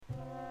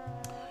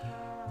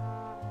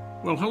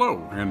Well,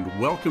 hello, and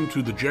welcome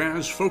to the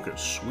Jazz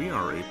Focus. We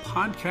are a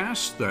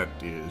podcast that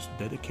is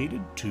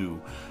dedicated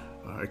to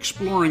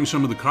exploring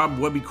some of the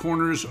cobwebby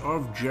corners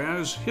of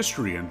jazz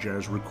history and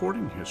jazz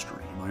recording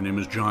history. My name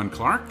is John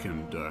Clark,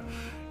 and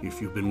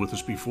if you've been with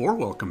us before,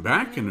 welcome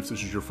back. And if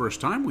this is your first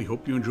time, we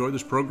hope you enjoy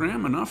this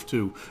program enough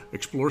to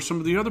explore some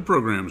of the other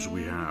programs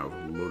we have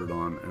loaded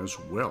on as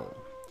well.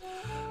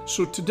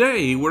 So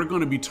today we're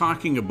going to be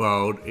talking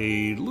about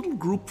a little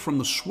group from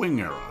the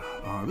swing era.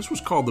 This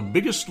was called the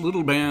Biggest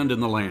Little Band in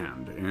the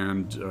Land,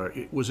 and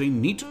it was a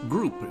neat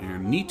group,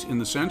 and neat in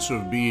the sense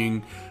of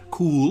being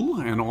cool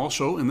and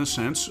also in the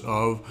sense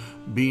of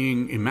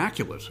being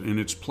immaculate in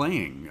its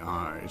playing.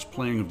 Its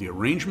playing of the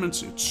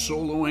arrangements, its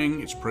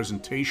soloing, its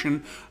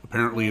presentation,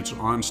 apparently its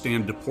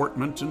on-stand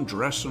deportment and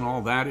dress and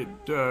all that.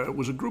 It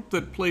was a group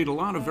that played a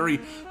lot of very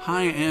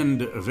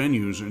high-end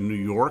venues in New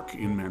York,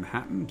 in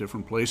Manhattan,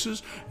 different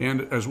places,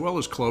 and as well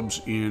as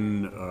clubs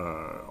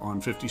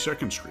on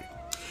 52nd Street.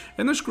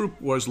 And this group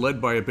was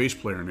led by a bass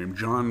player named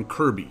John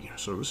Kirby.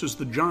 So this is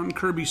the John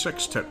Kirby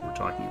Sextet we're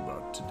talking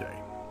about today.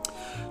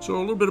 So a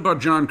little bit about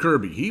John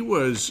Kirby. He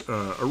was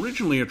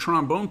originally a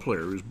trombone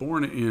player. He was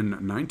born in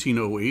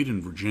 1908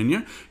 in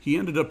Virginia. He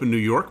ended up in New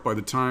York by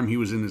the time he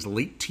was in his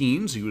late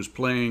teens. He was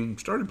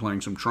started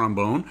playing some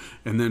trombone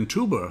and then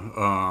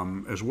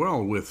tuba as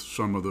well with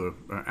some of the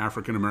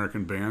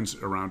African-American bands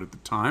around at the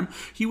time.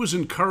 He was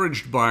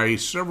encouraged by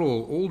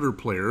several older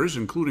players,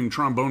 including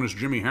trombonist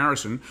Jimmy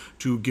Harrison,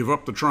 to give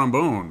up the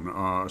trombone,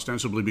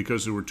 ostensibly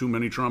because there were too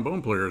many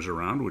trombone players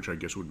around, which I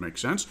guess would make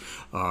sense.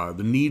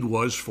 The need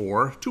was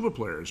for tuba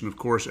players. And of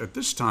course, at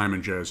this time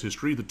in jazz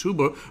history, the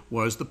tuba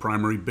was the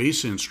primary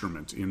bass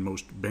instrument in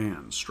most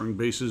bands. String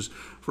basses,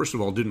 first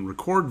of all, didn't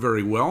record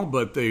very well,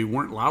 but they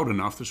weren't loud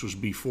enough. This was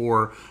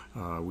before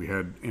we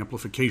had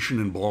amplification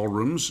in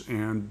ballrooms,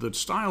 and the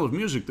style of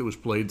music that was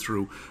played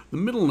through the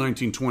middle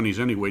 1920s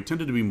anyway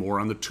tended to be more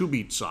on the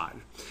two-beat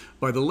side.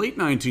 By the late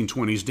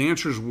 1920s,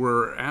 dancers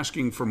were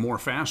asking for more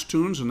fast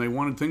tunes, and they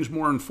wanted things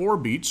more in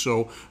 4-beat,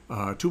 so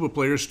tuba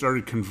players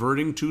started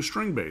converting to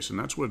string bass, and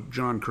that's what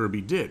John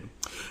Kirby did.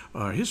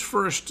 His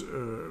first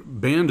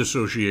band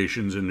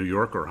associations in New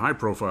York, or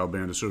high-profile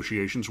band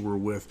associations, were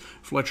with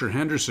Fletcher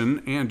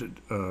Henderson and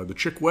the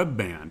Chick Webb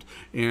Band,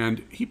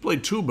 and he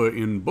played tuba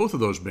in both of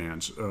those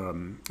bands,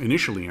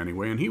 initially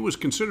anyway, and he was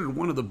considered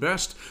one of the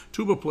best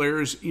tuba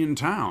players in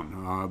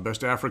town,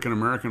 best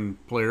African-American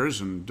players,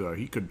 and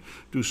he could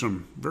do some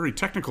very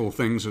technical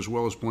things as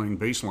well as playing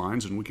bass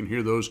lines, and we can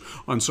hear those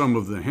on some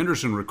of the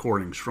Henderson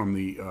recordings from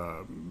the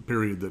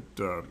period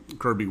that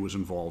Kirby was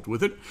involved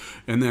with it,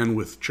 and then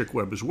with Chick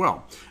Webb as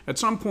well. At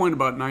some point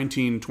about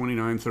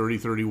 1929, 30,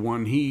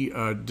 31, he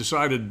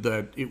decided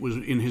that it was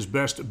in his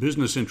best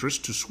business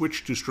interest to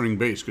switch to string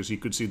bass because he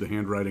could see the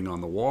handwriting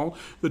on the wall.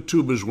 The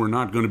tubas were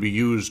not going to be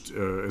used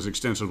as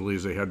extensively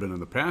as they had been in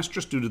the past,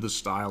 just due to the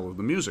style of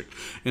the music.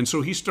 And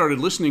so he started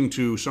listening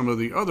to some of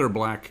the other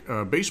black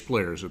bass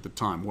players at the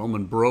time,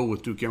 Wellman Breaux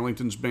with Duke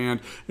Ellington's band,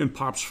 and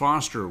Pops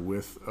Foster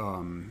with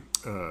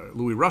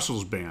Louis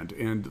Russell's band.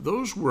 And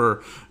those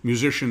were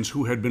musicians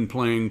who had been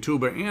playing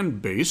tuba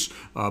and bass,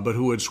 but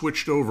who had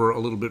switched over a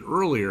little bit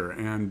earlier.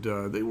 And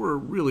they were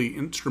really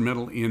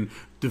instrumental in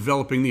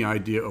developing the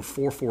idea of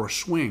 4/4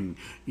 swing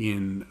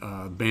in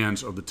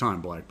bands of the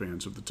time, black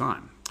bands of the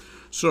time.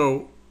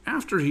 So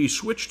after he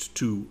switched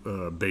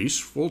to bass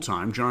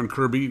full-time, John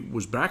Kirby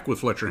was back with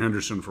Fletcher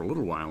Henderson for a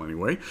little while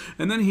anyway,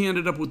 and then he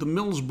ended up with the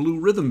Mills Blue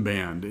Rhythm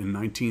Band in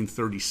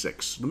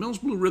 1936. The Mills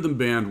Blue Rhythm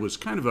Band was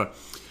kind of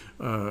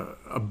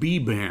a B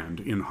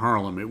band in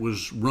Harlem. It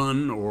was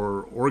run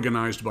or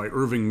organized by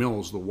Irving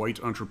Mills, the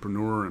white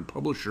entrepreneur and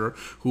publisher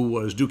who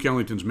was Duke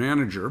Ellington's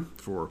manager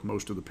for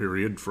most of the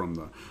period from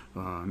the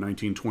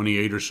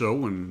 1928 or so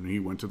when he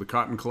went to the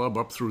Cotton Club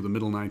up through the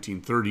middle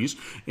 1930s.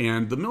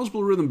 And the Mills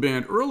Blue Rhythm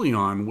Band early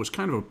on was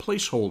kind of a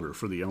placeholder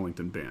for the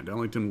Ellington Band.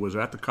 Ellington was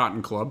at the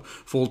Cotton Club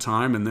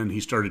full-time, and then he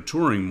started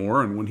touring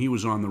more, and when he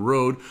was on the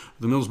road,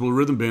 the Mills Blue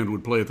Rhythm Band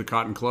would play at the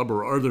Cotton Club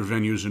or other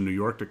venues in New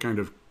York to kind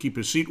of keep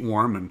his seat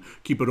warm and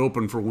keep it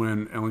open for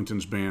when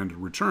Ellington's band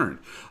returned.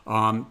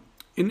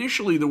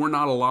 Initially, there were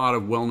not a lot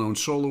of well-known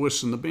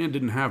soloists, and the band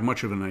didn't have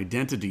much of an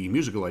identity,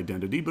 musical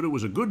identity, but it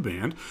was a good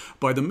band.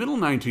 By the middle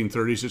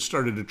 1930s, it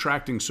started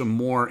attracting some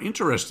more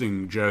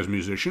interesting jazz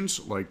musicians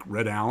like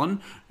Red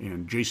Allen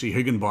and J.C.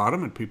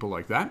 Higginbottom and people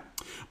like that.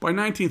 By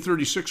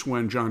 1936,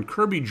 when John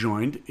Kirby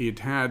joined, it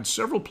had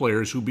several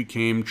players who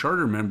became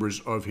charter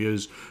members of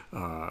his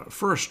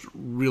first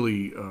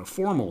really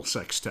formal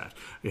sextet.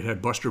 It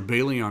had Buster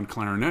Bailey on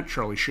clarinet,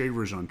 Charlie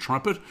Shavers on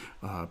trumpet,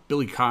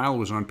 Billy Kyle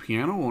was on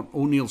piano, and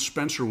O'Neill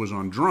Spencer was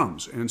on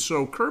drums. And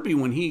so Kirby,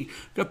 when he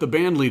got the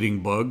band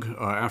leading bug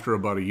after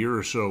about a year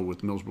or so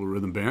with Mills Blue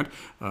Rhythm Band,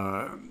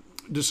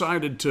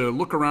 decided to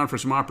look around for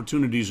some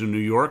opportunities in New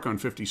York on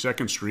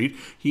 52nd Street.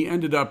 He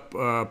ended up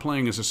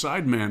playing as a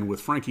sideman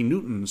with Frankie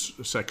Newton's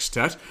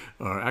sextet,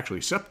 actually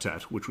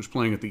septet, which was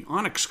playing at the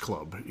Onyx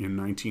Club in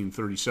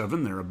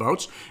 1937,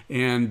 thereabouts.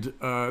 And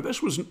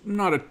this was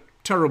not a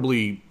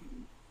terribly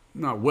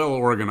not well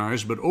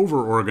organized, but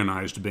over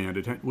organized band.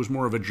 It was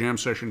more of a jam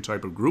session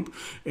type of group,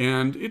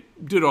 and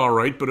it did all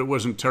right, but it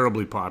wasn't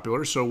terribly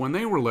popular. So when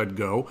they were let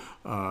go,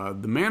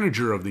 the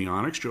manager of the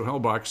Onyx, Joe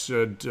Hellbach,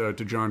 said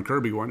to John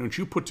Kirby, "Why don't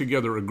you put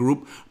together a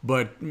group,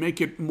 but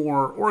make it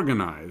more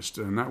organized?"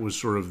 And that was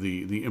sort of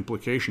the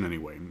implication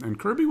anyway. And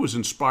Kirby was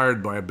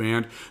inspired by a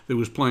band that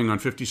was playing on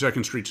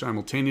 52nd Street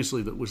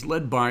simultaneously that was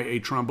led by a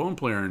trombone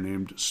player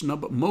named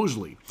Snub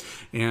Mosley.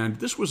 And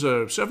this was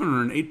a 7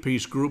 or an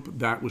 8-piece group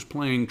that was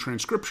playing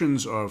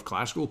transcriptions of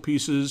classical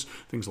pieces,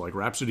 things like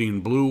Rhapsody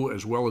in Blue,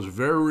 as well as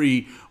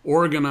very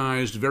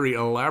organized, very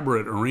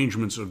elaborate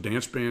arrangements of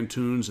dance band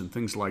tunes and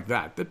things like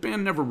that. That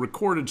band never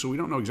recorded, so we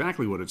don't know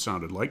exactly what it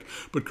sounded like,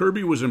 but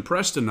Kirby was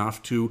impressed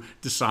enough to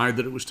decide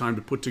that it was time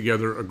to put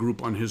together a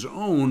group on his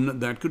own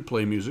that could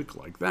play music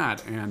like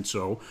that. And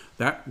so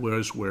that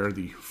was where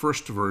the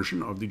first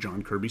version of the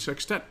John Kirby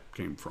Sextet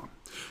came from.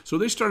 So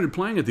they started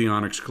playing at the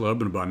Onyx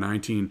Club in about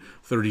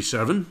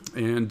 1937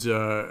 and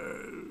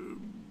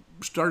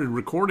started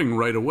recording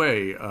right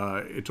away.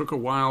 It took a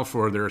while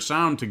for their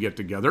sound to get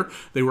together.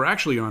 They were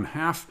actually on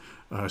half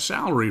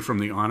salary from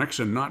the Onyx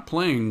and not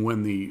playing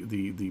when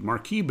the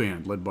marquee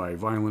band led by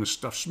violinist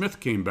Stuff Smith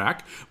came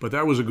back, but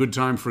that was a good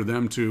time for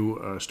them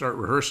to start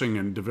rehearsing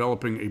and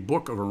developing a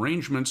book of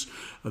arrangements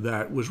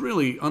that was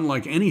really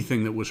unlike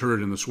anything that was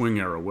heard in the swing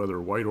era, whether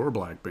white or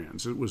black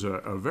bands. It was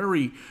a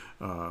very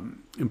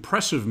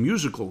impressive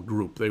musical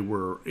group. They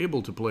were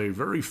able to play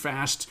very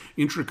fast,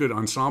 intricate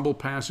ensemble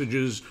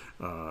passages,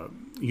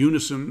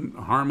 unison,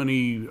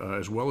 harmony,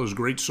 as well as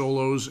great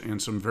solos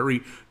and some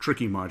very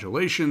tricky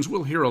modulations.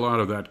 We'll hear a lot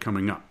of that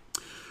coming up.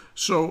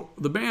 So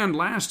the band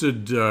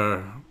lasted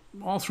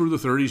all through the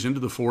 30s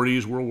into the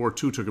 40s. World War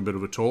II took a bit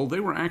of a toll.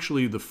 They were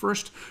actually the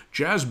first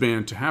jazz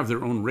band to have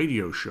their own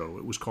radio show.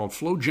 It was called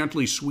Flow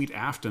Gently, Sweet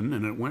Afton,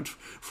 and it went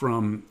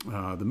from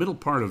the middle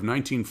part of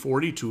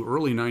 1940 to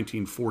early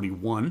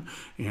 1941,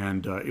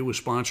 and it was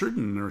sponsored,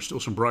 and there are still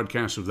some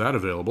broadcasts of that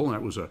available.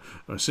 That was a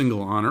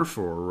single honor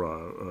for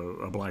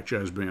a black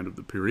jazz band of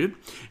the period,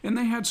 and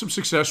they had some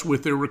success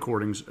with their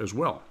recordings as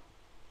well.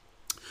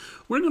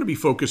 We're going to be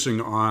focusing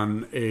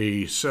on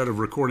a set of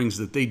recordings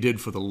that they did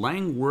for the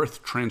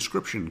Langworth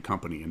Transcription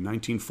Company in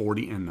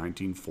 1940 and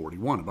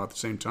 1941, about the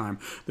same time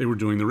they were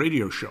doing the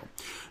radio show.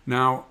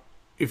 Now,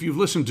 if you've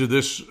listened to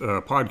this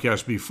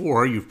podcast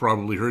before, you've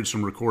probably heard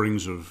some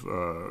recordings of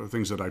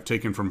things that I've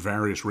taken from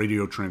various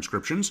radio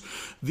transcriptions.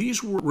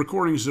 These were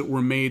recordings that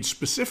were made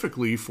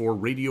specifically for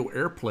radio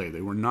airplay. They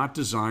were not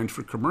designed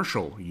for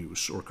commercial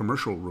use or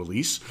commercial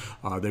release.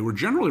 They were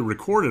generally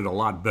recorded a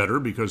lot better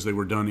because they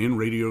were done in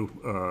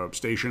radio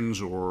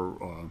stations,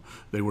 or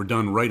they were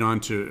done right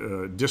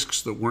onto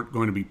discs that weren't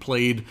going to be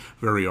played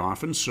very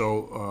often.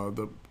 So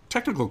the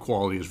technical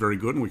quality is very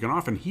good, and we can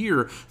often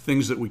hear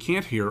things that we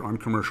can't hear on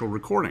commercial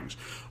recordings.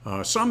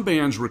 Some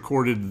bands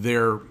recorded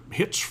their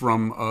hits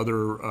from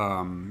other,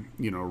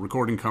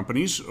 recording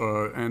companies,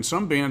 and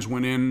some bands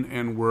went in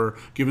and were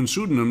given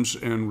pseudonyms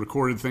and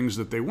recorded things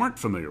that they weren't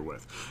familiar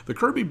with. The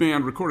Kirby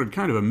Band recorded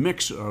kind of a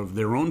mix of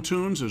their own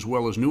tunes as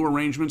well as new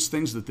arrangements,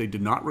 things that they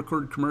did not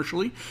record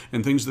commercially,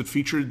 and things that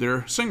featured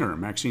their singer,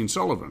 Maxine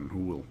Sullivan,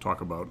 who we'll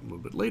talk about a little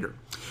bit later.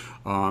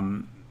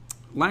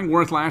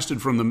 Langworth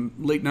lasted from the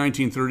late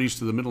 1930s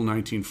to the middle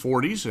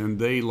 1940s, and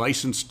they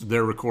licensed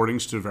their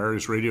recordings to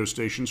various radio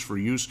stations for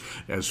use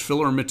as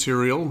filler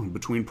material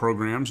between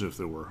programs if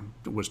there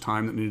was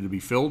time that needed to be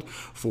filled,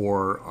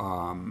 for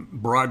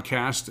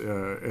broadcast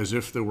as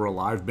if there were a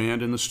live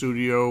band in the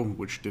studio,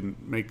 which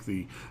didn't make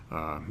the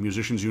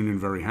Musicians Union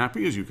very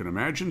happy, as you can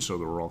imagine, so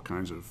there were all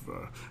kinds of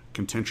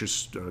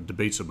contentious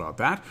debates about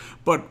that.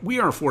 But we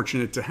are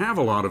fortunate to have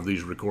a lot of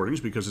these recordings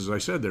because, as I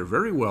said, they're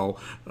very well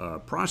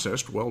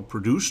processed, well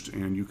produced,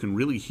 and you can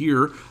really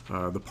hear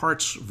the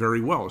parts very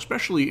well,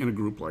 especially in a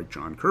group like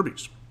John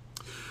Kirby's.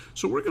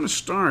 So we're going to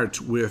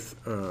start with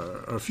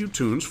a few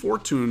tunes, 4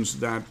 tunes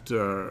that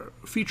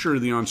feature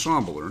the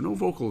ensemble. There are no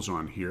vocals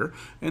on here,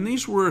 and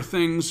these were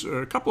things,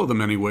 a couple of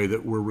them anyway,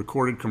 that were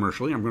recorded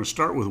commercially. I'm going to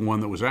start with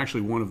one that was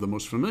actually one of the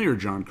most familiar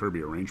John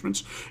Kirby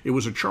arrangements. It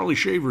was a Charlie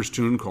Shavers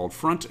tune called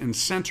Front and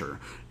Center,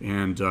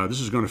 and this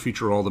is going to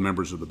feature all the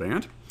members of the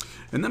band.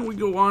 And then we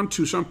go on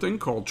to something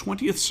called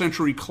 20th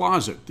Century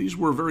Closet. These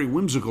were very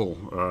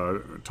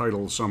whimsical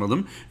titles, some of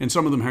them, and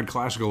some of them had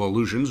classical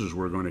allusions, as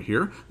we're going to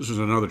hear. This is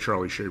another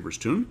Charlie Shavers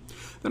tune.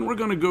 Then we're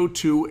going to go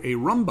to a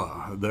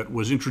rumba that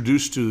was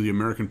introduced to the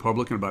American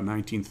public in about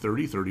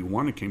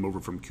 1930-31. It came over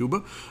from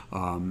Cuba.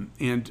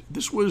 And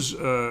this was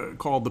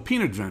called The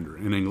Peanut Vendor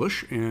in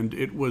English, and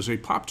it was a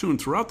pop tune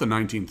throughout the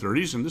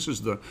 1930s, and this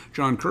is the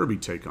John Kirby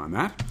take on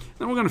that.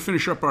 Then we're going to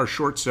finish up our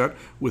short set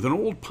with an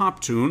old pop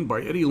tune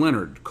by Eddie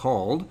Leonard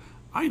called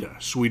Ida,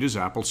 Sweet as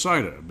Apple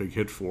Cider, a big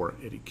hit for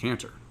Eddie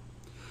Cantor.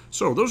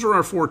 So those are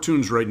our 4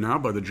 tunes right now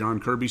by the John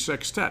Kirby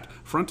Sextet.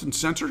 Front and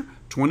Center,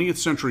 20th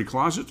Century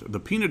Closet, The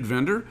Peanut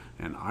Vendor,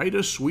 and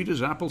Ida, Sweet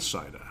as Apple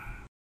Cider.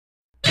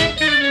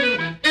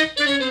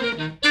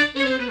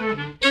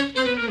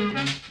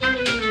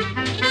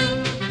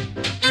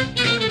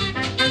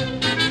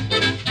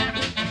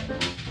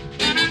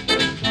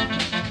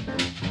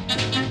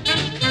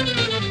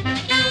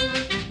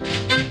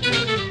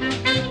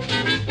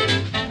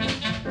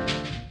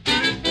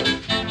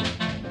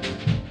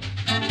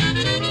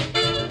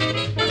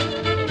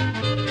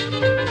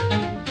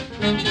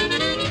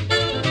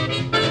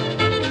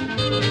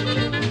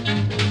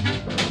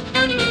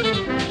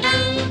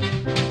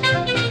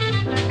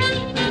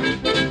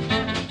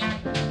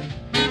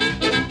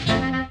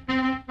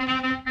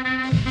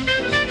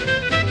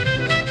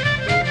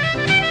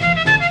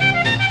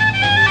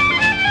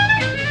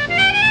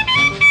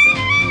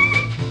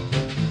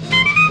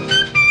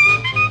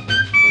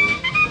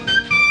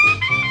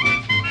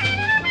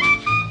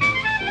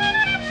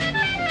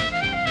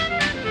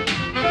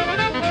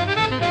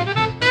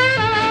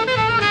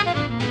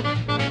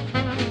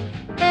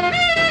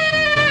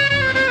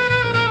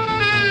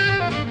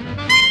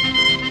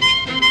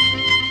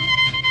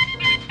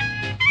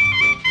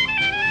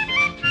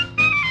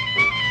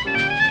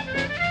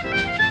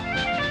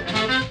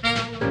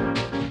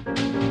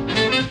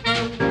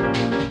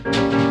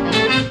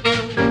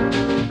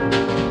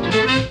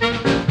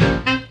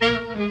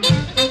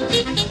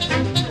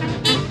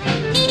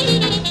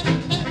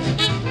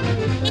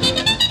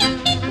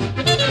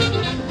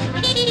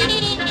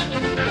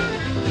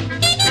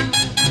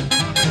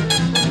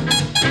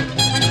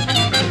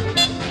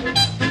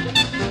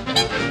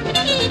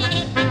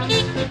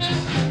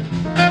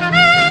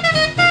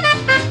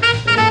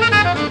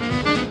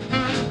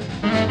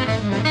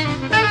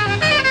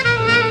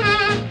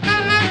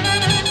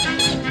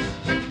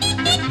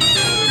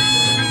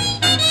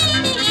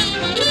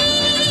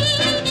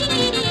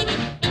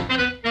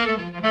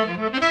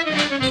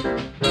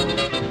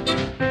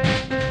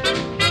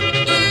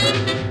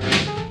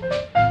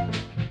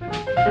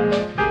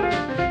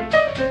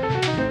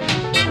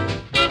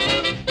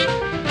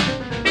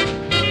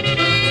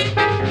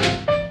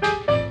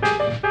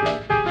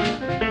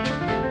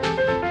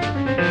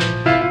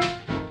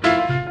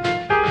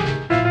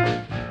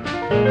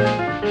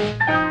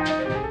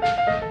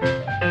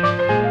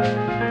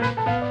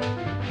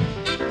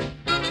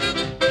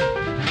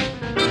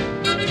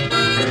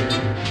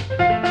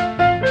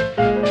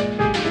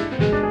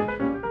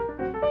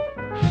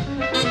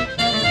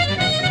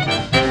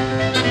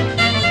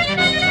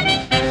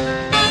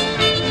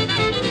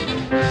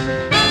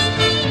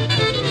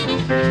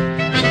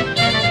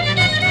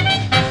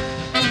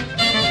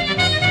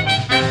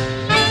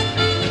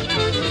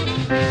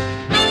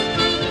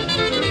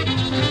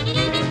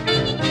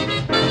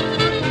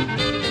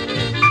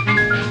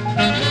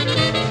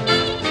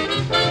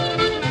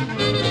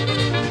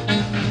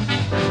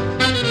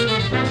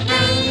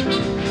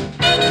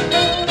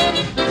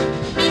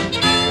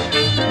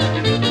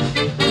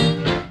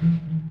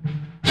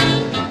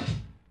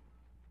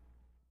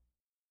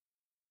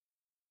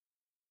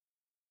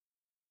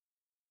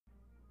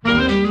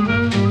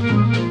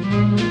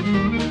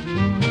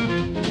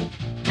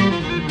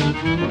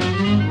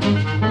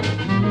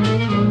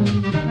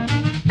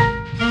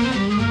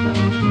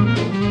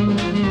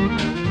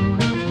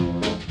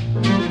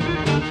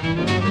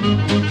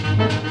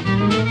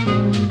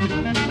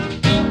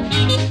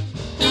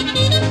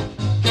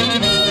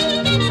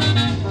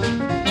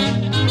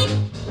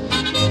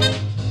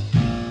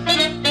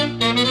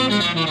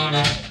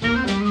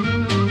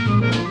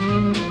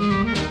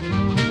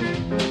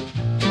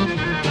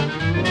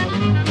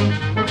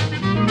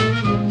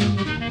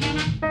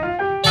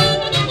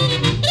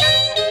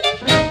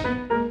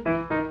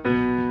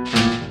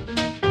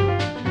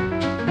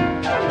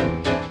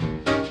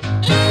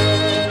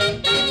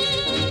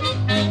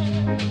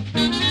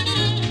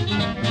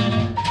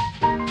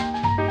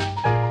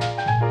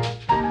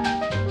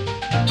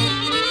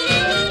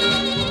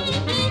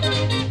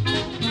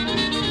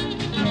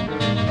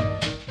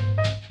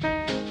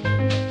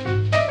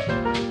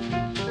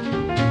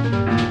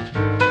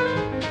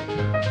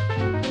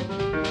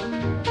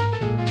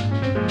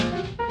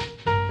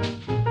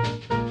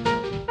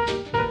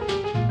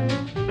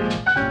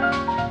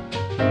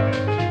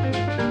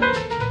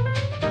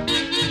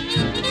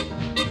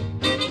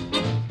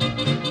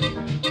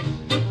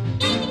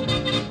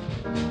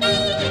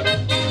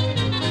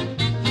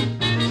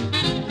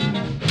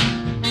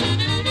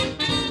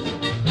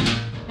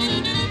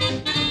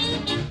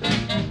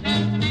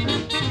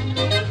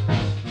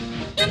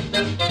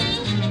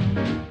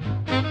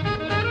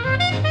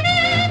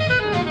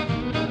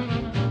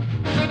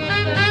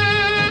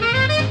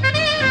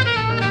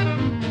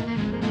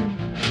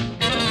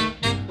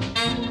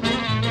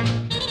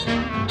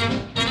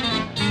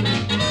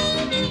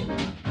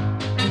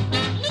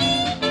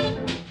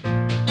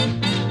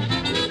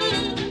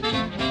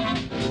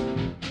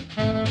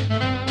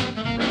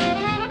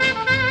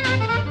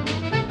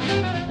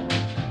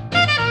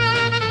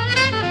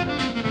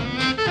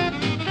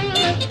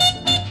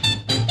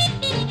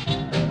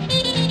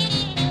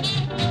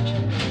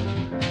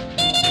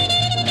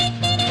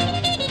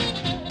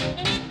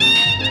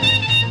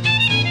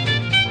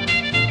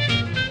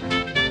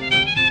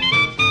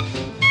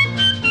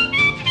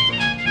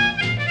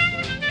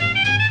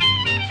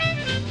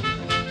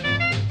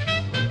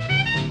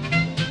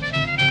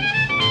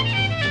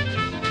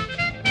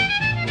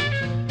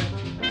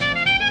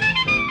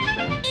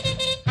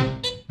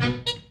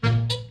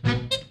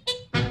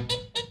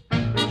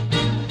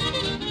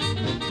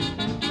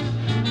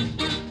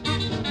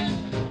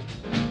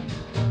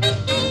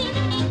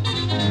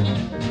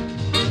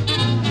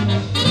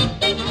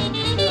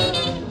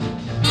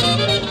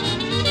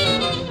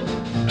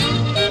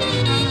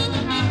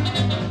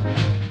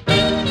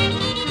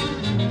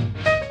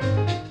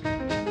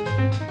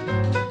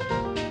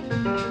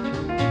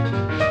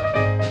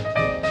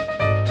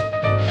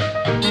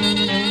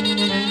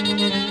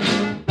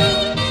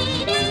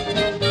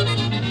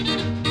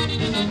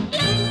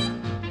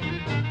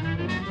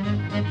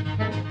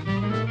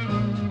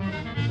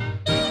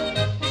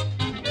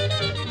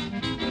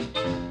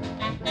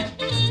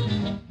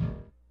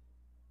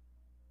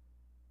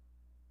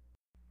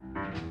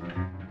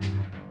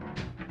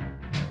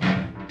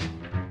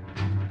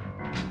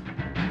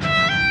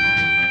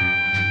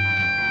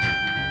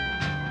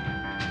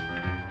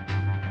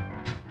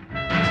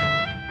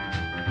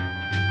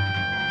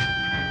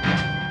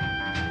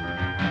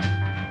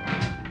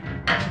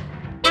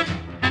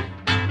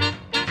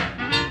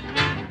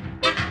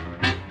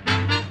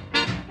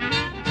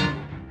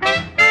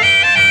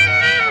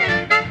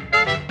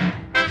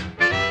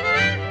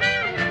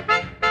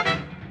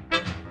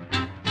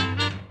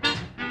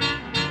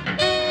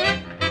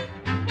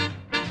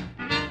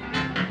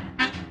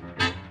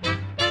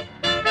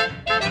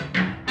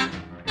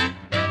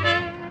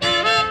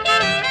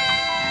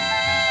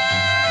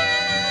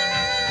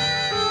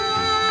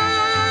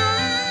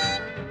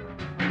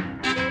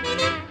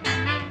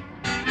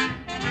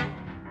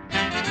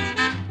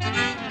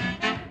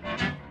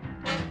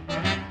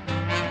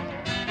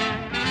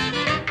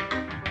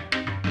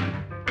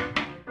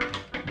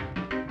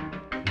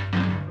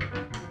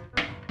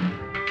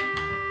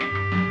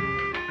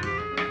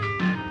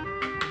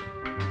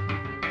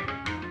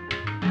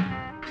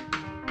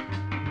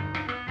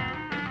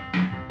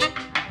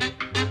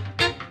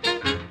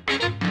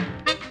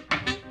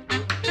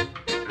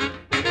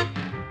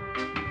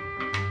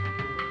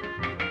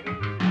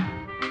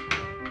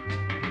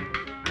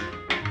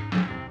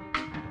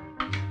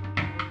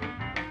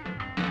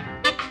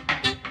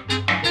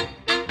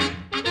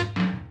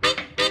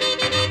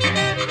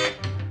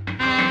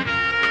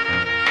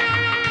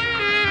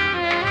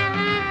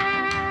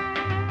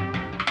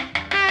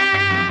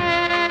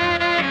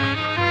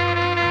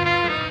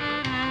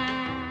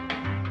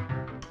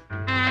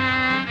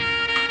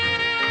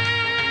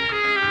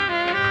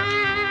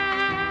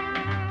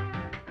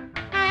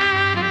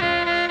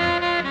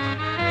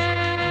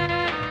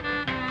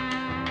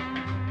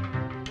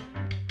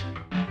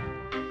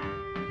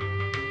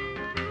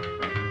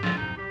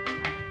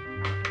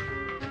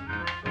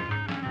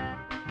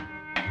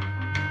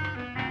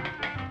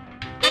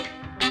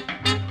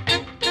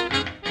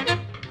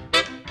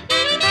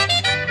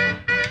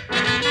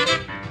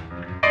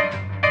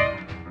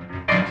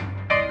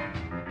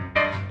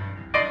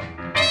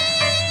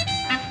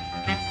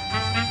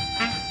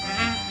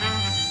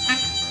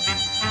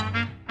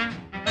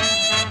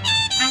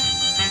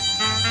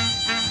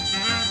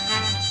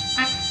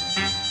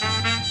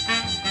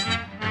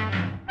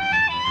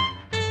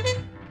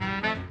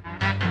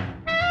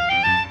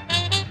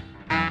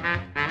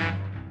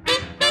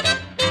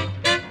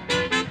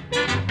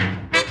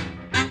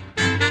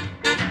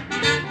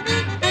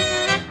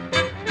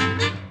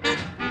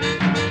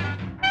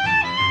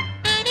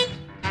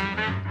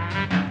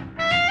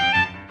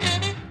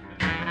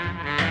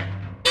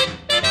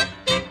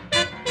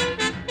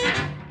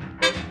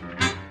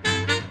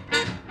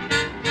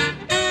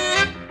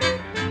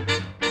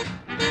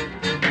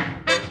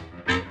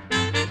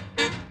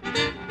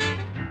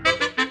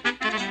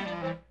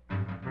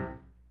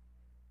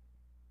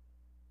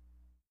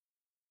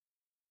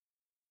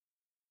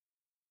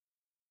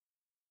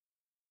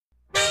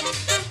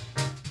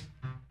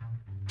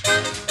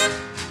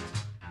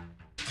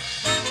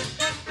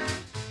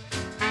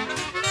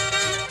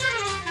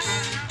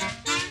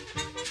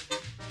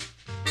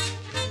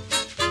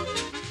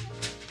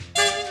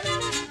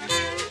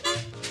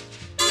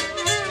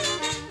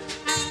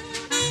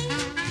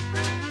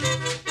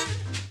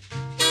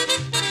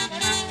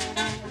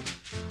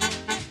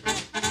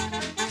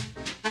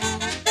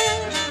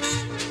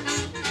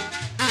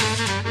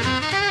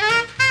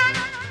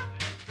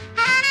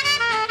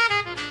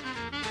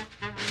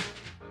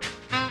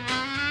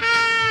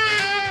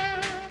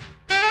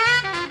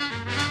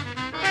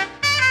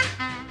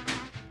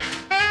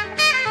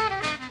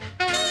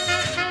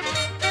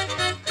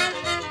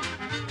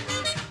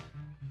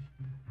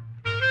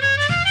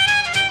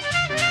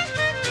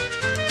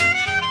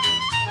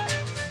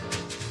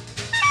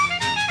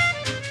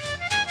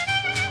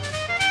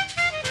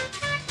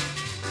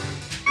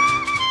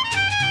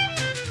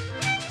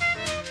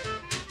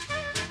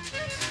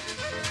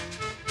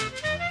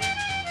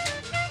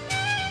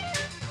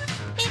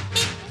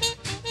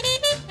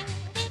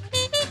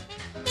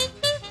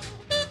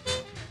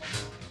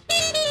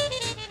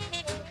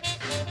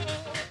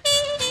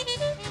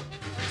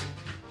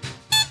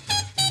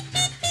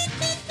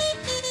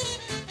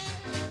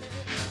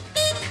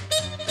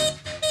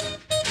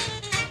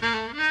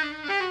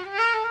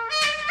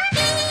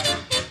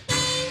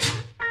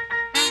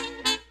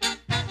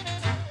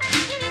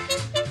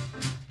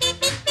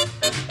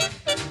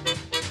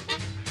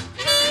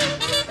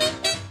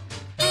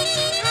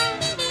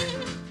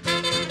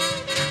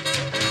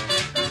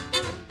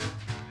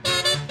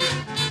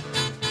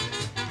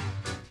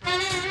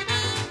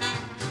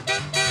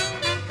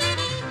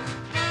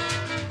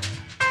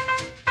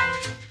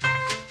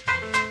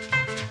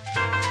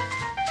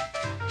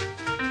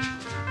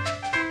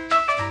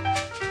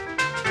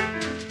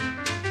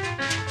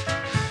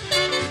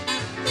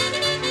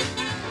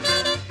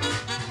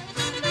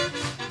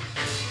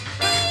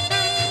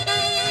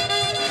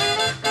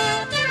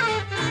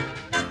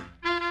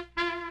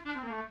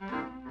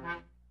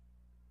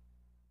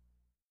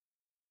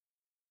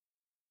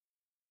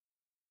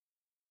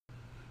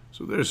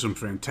 So there's some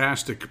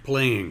fantastic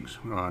playing,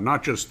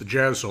 not just the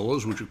jazz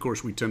solos, which of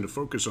course we tend to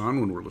focus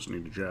on when we're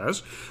listening to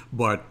jazz,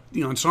 but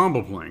the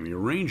ensemble playing, the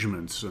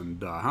arrangements,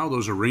 and how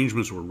those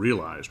arrangements were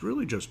realized.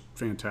 Really just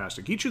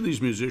fantastic. Each of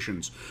these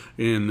musicians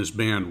in this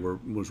band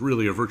was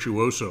really a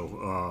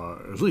virtuoso,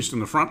 at least in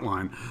the front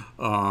line.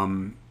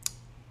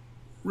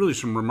 Really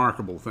some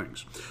remarkable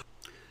things.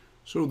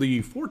 So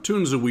the four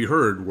tunes that we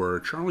heard were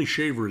Charlie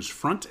Shaver's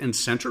Front and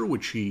Center,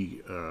 which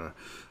he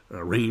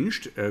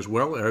arranged, as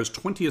well as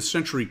 20th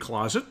Century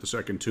Closet, the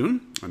second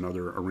tune,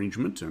 another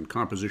arrangement and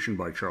composition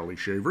by Charlie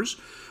Shavers.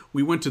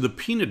 We went to the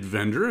Peanut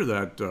Vendor,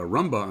 that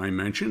rumba I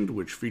mentioned,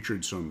 which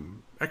featured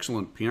some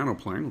excellent piano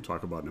playing, we'll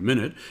talk about in a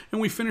minute.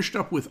 And we finished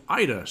up with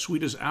Ida,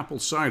 Sweet as Apple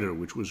Cider,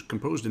 which was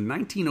composed in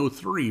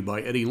 1903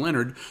 by Eddie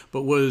Leonard,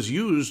 but was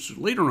used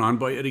later on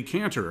by Eddie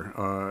Cantor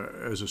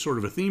as a sort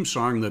of a theme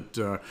song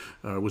that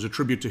was a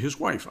tribute to his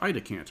wife,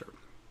 Ida Cantor.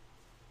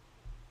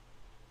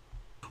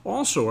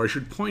 Also, I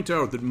should point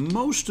out that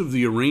most of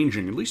the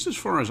arranging, at least as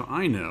far as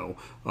I know,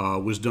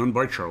 was done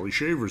by Charlie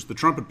Shavers, the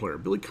trumpet player.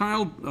 Billy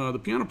Kyle, the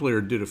piano player,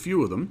 did a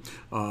few of them,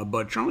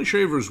 but Charlie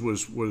Shavers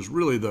was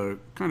really the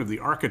kind of the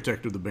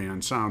architect of the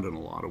band sound in a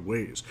lot of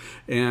ways.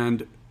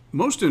 And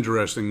most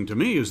interesting to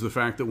me is the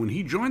fact that when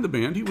he joined the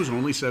band, he was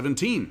only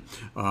 17.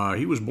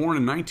 He was born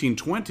in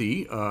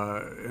 1920,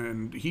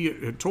 and he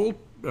had told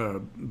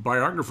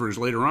biographers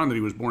later on that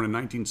he was born in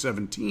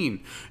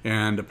 1917,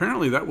 and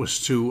apparently that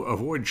was to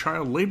avoid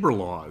child labor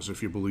laws,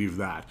 if you believe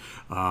that.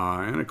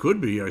 And it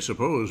could be, I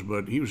suppose,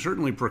 but he was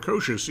certainly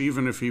precocious,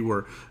 even if he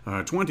were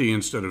 20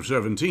 instead of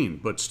 17,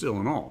 but still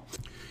in all.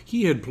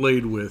 He had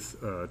played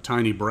with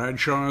Tiny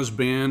Bradshaw's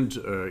band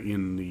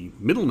in the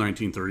middle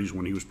 1930s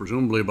when he was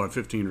presumably about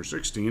 15 or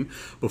 16.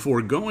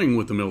 Before going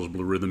with the Mills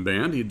Blue Rhythm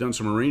Band, he had done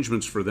some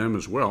arrangements for them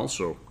as well,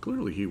 so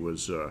clearly he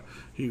was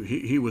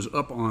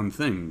up on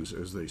things,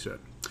 as they said.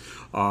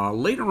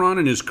 Later on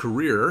in his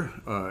career,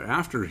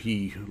 after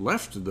he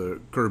left the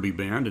Kirby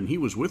Band, and he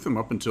was with them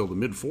up until the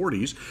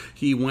mid-40s,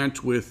 he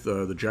went with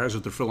the Jazz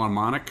at the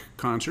Philharmonic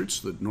concerts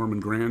that Norman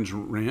Granz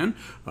ran.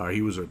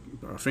 He was a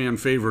fan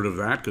favorite of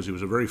that because he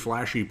was a very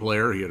flashy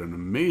player. He had an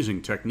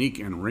amazing technique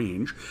and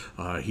range.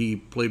 He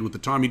played with the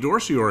Tommy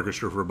Dorsey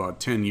Orchestra for about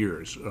 10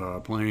 years,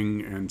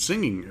 playing and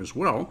singing as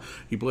well.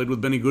 He played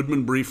with Benny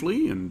Goodman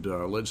briefly and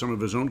led some of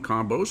his own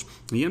combos.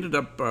 He ended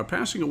up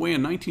passing away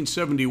in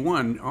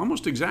 1971,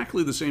 almost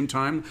exactly the same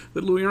time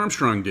that Louis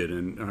Armstrong did,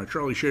 and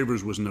Charlie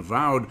Shavers was an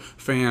avowed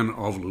fan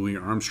of Louis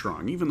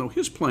Armstrong, even though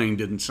his playing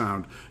didn't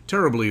sound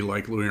terribly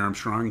like Louis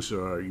Armstrong's.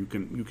 You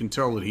can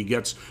tell that he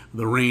gets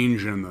the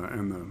range and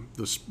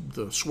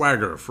the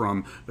swagger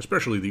from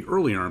especially the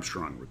early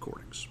Armstrong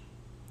recordings.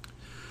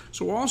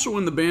 So also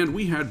in the band,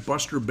 we had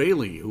Buster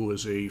Bailey, who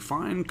was a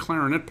fine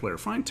clarinet player,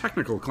 fine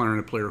technical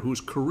clarinet player,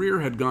 whose career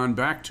had gone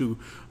back to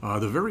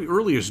the very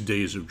earliest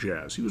days of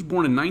jazz. He was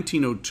born in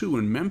 1902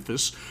 in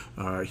Memphis.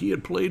 He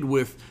had played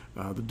with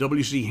the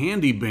W.C.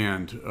 Handy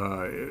Band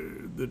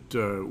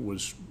that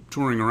was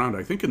touring around,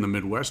 I think, in the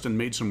Midwest, and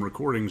made some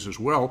recordings as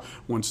well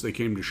once they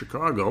came to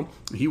Chicago.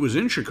 He was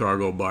in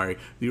Chicago by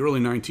the early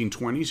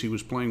 1920s. He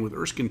was playing with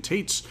Erskine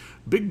Tate's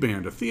big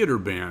band, a theater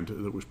band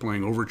that was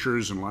playing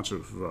overtures and lots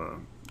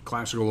of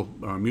classical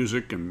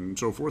music and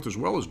so forth, as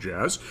well as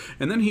jazz.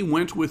 And then he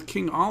went with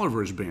King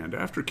Oliver's band.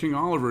 After King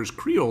Oliver's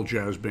Creole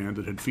jazz band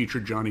that had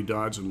featured Johnny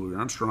Dodds and Louis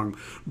Armstrong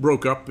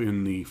broke up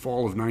in the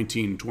fall of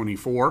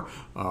 1924,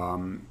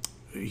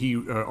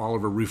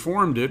 Oliver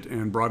reformed it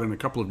and brought in a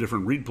couple of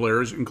different reed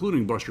players,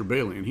 including Buster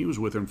Bailey, and he was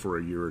with him for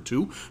a year or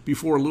two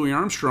before Louis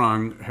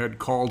Armstrong had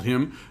called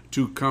him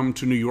to come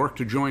to New York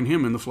to join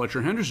him in the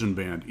Fletcher Henderson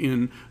Band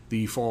in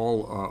the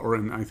fall,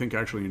 I think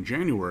actually in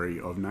January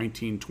of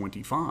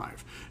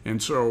 1925.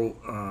 And so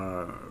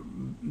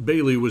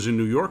Bailey was in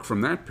New York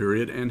from that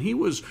period, and he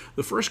was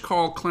the first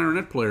call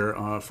clarinet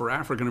player for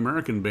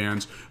African-American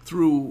bands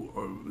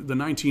through the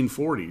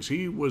 1940s.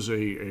 He was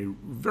a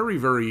very,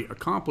 very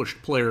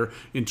accomplished player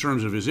in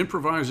terms of his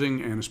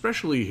improvising and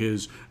especially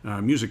his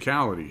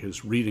musicality,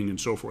 his reading and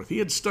so forth. He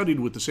had studied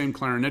with the same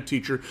clarinet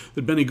teacher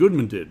that Benny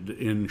Goodman did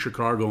in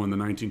Chicago in the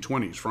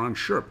 1920s, Franz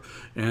Schurp,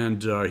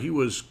 and he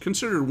was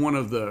considered one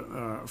of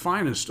the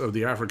finest of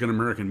the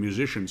African-American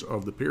musicians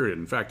of the period.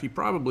 In fact, he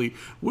probably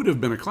would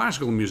have been a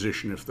classical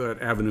musician if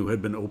that avenue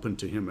had been open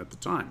to him at the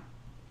time.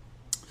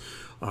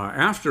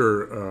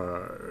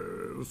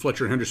 After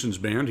Fletcher Henderson's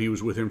band, he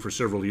was with him for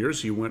several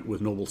years. He went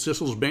with Noble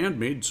Sissle's band,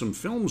 made some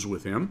films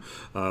with him,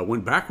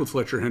 went back with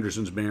Fletcher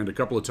Henderson's band a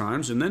couple of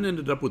times, and then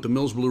ended up with the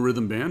Mills Blue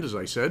Rhythm Band, as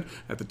I said,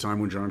 at the time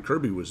when John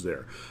Kirby was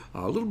there.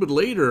 A little bit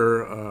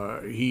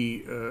later,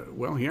 he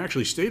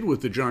actually stayed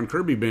with the John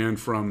Kirby Band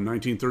from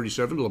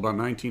 1937 till about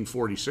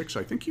 1946.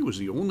 I think he was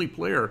the only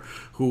player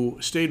who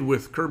stayed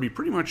with Kirby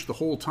pretty much the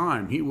whole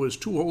time. He was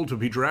too old to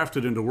be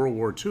drafted into World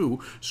War II,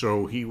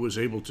 so he was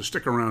able to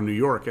stick around New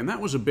York. And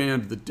that was a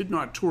band that did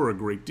not tour a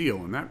great deal,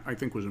 and that, I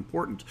think, was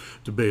important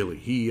to Bailey.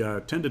 He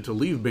tended to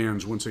leave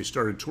bands once they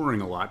started touring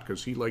a lot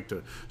because he liked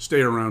to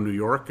stay around New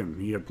York, and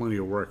he had plenty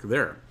of work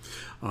there.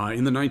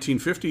 In the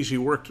 1950s, he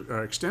worked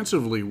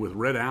extensively with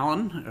Red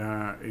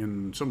Allen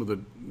in some of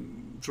the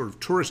sort of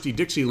touristy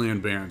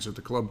Dixieland bands at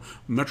the Club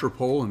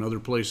Metropole and other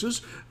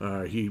places.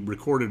 He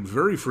recorded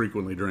very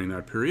frequently during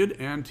that period,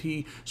 and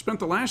he spent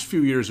the last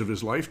few years of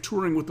his life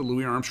touring with the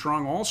Louis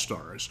Armstrong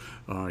All-Stars.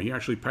 He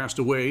actually passed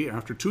away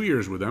after 2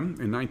 years with them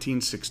in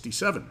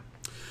 1967.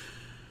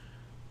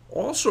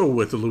 Also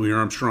with the Louis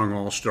Armstrong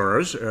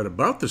All-Stars at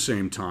about the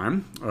same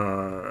time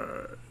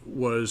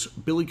was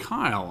Billy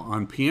Kyle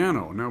on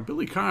piano. Now,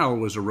 Billy Kyle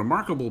was a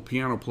remarkable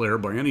piano player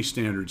by any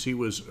standards. He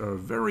was a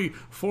very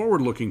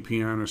forward-looking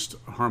pianist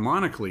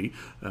harmonically,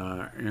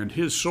 and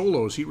his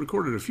solos, he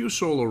recorded a few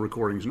solo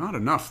recordings, not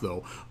enough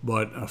though,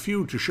 but a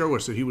few to show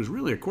us that he was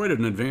really quite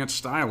an advanced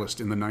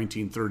stylist in the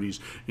 1930s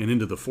and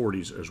into the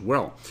 40s as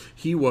well.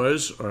 He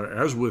was,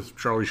 as with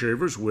Charlie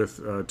Shavers, with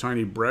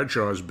Tiny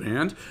Bradshaw's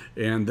band,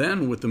 and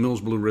then with the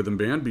Mills Blue Rhythm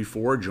Band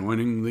before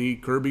joining the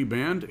Kirby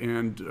Band,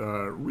 and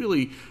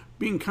really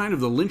being kind of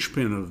the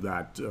linchpin of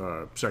that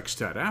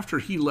sextet. After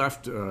he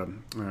left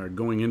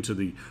going into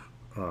the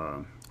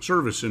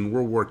service in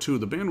World War II,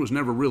 the band was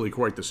never really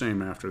quite the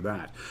same after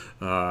that.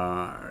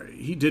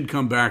 He did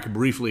come back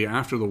briefly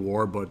after the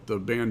war, but the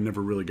band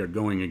never really got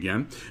going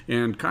again.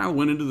 And Kyle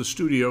went into the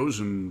studios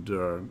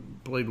and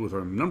played with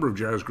a number of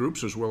jazz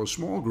groups as well as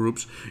small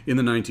groups in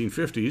the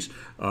 1950s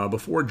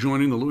before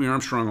joining the Louis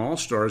Armstrong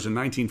All-Stars in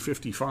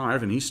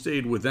 1955, and he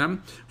stayed with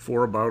them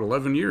for about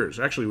 11 years.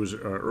 Actually, it was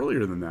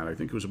earlier than that. I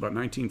think it was about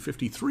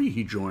 1953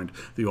 he joined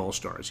the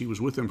All-Stars. He was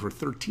with them for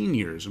 13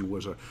 years and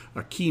was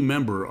a key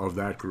member of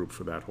that group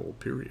for that whole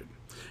period.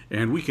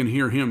 And we can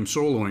hear him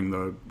soloing.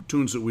 The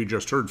tunes that we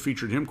just heard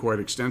featured him quite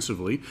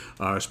extensively,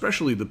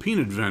 especially the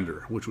Peanut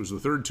Vendor, which was the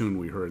third tune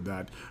we heard,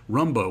 that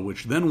rumba,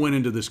 which then went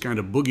into this kind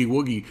of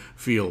boogie-woogie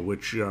feel,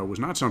 which was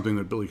not something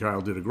that Billy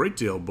Kyle did a great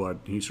deal, but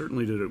he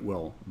certainly did it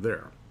well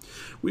there.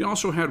 We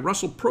also had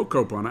Russell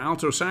Procope on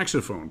alto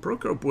saxophone.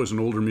 Procope was an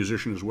older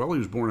musician as well. He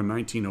was born in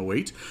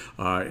 1908.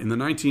 In the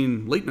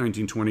late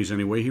 1920s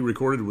anyway, he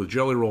recorded with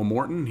Jelly Roll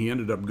Morton. He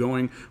ended up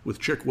going with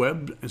Chick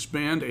Webb's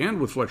band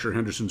and with Fletcher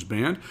Henderson's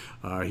band.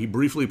 He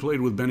briefly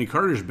played with Benny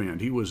Carter's band.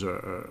 He was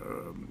a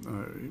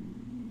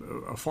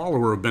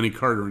follower of Benny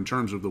Carter in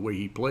terms of the way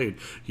he played.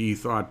 He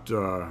thought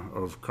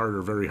of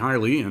Carter very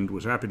highly and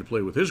was happy to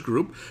play with his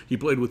group. He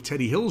played with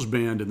Teddy Hill's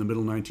band in the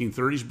middle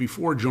 1930s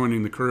before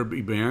joining the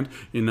Kirby Band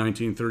in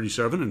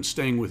 1937 and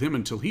staying with him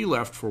until he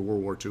left for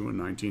World War II in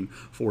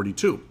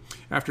 1942.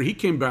 After he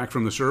came back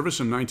from the service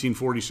in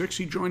 1946,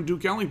 he joined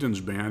Duke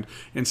Ellington's band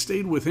and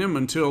stayed with him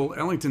until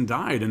Ellington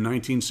died in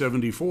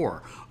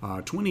 1974.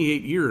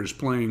 28 years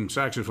playing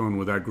saxophone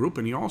with that group,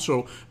 and he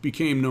also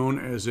became known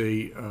as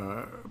a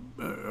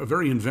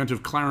very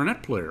inventive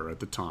clarinet player at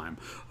the time.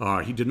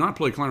 He did not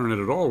play clarinet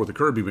at all with the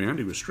Kirby Band.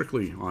 He was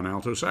strictly on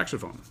alto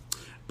saxophone.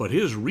 But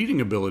his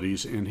reading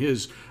abilities and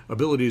his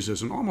abilities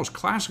as an almost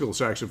classical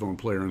saxophone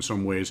player in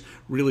some ways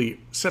really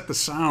set the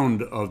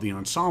sound of the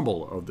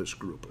ensemble of this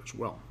group as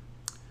well.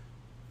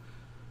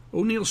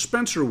 O'Neill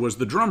Spencer was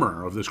the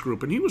drummer of this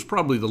group, and he was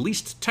probably the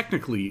least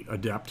technically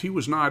adept. He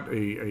was not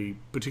a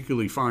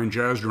particularly fine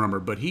jazz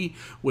drummer, but he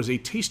was a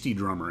tasty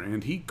drummer,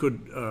 and he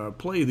could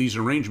play these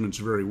arrangements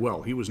very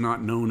well. He was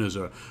not known as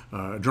a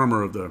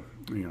drummer of the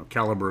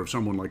caliber of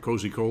someone like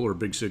Cozy Cole or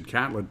Big Sid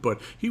Catlett,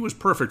 but he was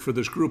perfect for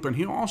this group, and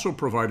he also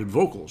provided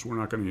vocals. We're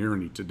not going to hear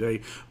any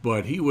today,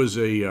 but he was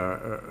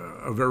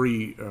a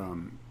very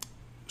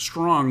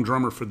strong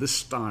drummer for this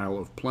style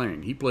of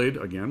playing. He played,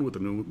 again, with the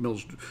New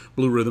Mills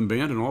Blue Rhythm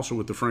Band and also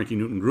with the Frankie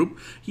Newton Group.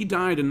 He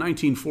died in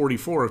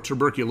 1944 of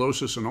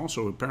tuberculosis, and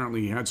also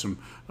apparently he had some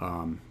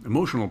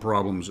emotional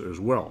problems as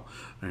well.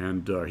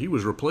 And he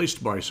was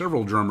replaced by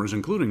several drummers,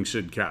 including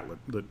Sid Catlett,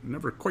 that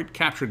never quite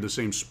captured the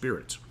same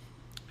spirit.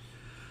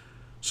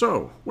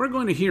 So, we're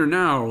going to hear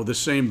now the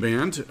same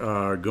band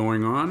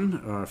going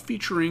on,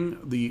 featuring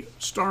the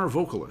star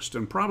vocalist,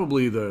 and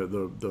probably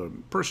the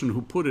person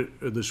who put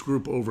this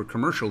group over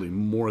commercially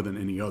more than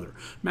any other.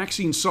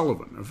 Maxine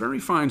Sullivan, a very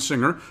fine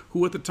singer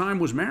who at the time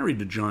was married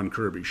to John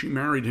Kirby. She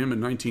married him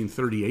in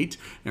 1938,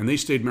 and they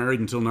stayed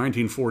married until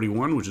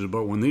 1941, which is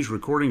about when these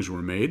recordings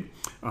were made.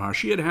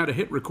 She had a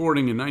hit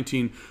recording in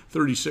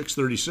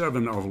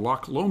 1936-37 of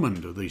Loch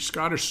Lomond, the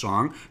Scottish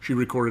song. She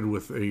recorded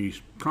with a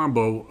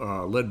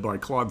combo led by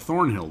Claude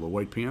Thornhill, the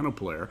white piano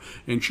player,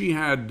 and she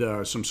had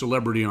some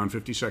celebrity on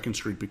 52nd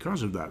Street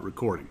because of that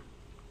recording.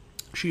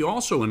 She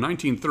also, in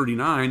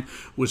 1939,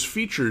 was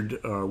featured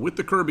with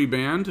the Kirby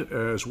Band,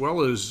 as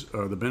well as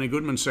the Benny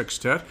Goodman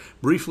Sextet,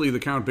 briefly the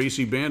Count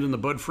Basie Band, and the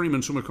Bud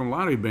Freeman Summa Cum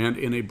Laude Band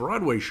in a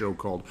Broadway show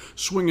called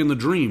Swingin' the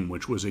Dream,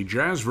 which was a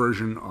jazz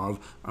version of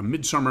A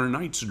Midsummer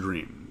Night's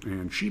Dream.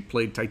 And she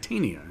played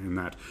Titania in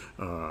that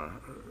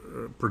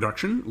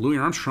production. Louis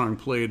Armstrong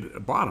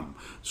played bottom.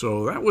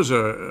 So that was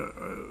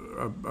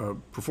a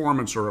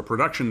performance or a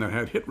production that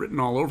had hit written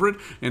all over it,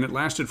 and it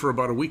lasted for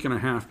about a week and a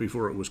half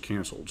before it was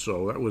canceled.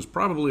 So that was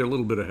probably a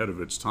little bit ahead of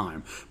its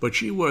time. But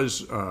she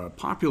was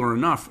popular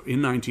enough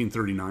in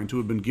 1939 to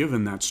have been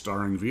given that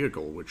starring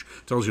vehicle, which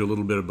tells you a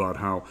little bit about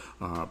how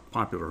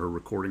popular her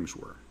recordings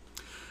were.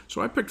 So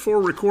I picked 4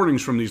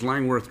 recordings from these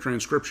Langworth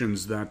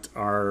transcriptions that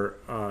are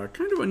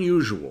kind of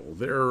unusual.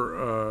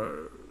 They're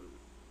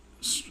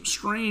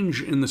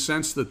strange in the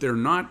sense that they're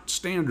not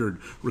standard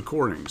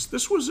recordings.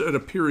 This was at a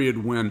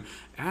period when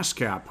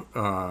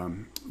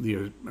ASCAP,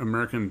 the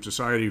American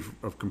Society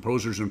of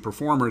Composers and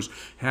Performers,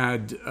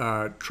 had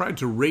tried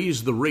to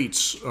raise the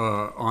rates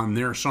on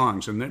their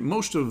songs, and that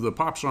most of the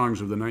pop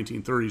songs of the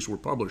 1930s were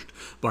published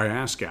by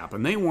ASCAP,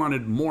 and they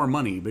wanted more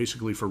money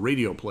basically for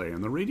radio play,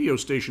 and the radio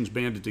stations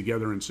banded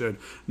together and said,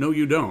 no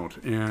you don't,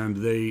 and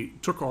they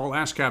took all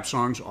ASCAP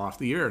songs off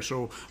the air.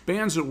 So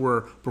bands that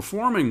were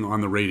performing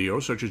on the radio,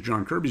 such as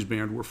John Kirby's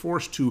band, were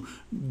forced to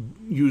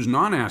use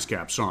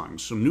non-ASCAP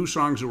songs, some new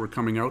songs that were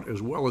coming out,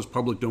 as well as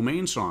public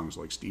domain songs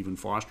like Stephen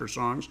Foster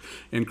songs.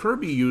 And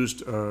Kirby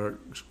used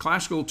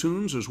classical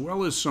tunes as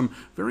well as some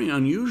very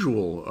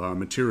unusual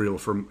material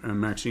from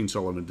Maxine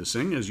Sullivan to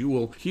sing, as you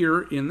will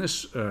hear in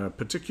this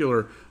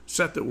particular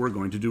set that we're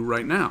going to do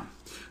right now.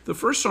 The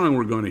first song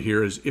we're going to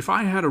hear is If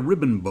I Had a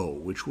Ribbon Bow,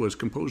 which was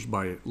composed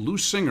by Lou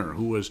Singer,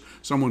 who was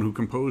someone who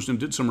composed and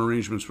did some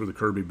arrangements for the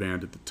Kirby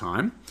Band at the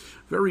time.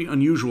 Very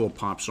unusual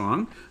pop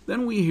song.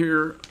 Then we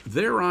hear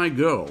There I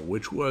Go,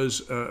 which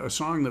was a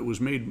song that was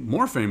made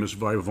more famous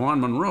by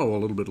Vaughn Monroe a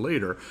little bit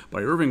later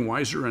by Irving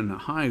Weiser and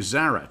Hy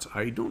Zaret.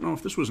 I don't know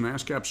if this was an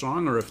ASCAP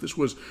song or if this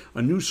was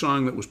a new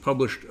song that was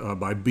published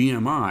by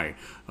BMI,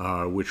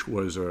 which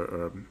was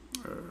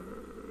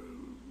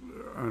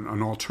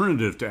an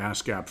alternative to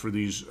ASCAP for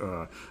these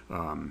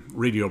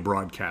radio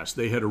broadcasts.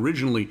 They had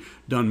originally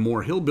done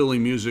more hillbilly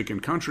music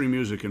and country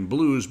music and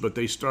blues, but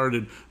they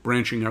started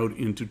branching out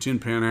into Tin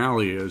Pan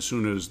Alley as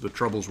soon as the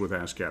troubles with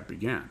ASCAP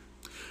began.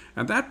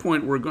 At that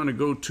point, we're going to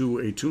go to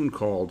a tune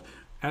called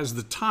As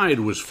the Tide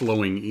Was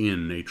Flowing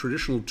In, a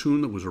traditional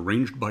tune that was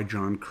arranged by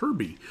John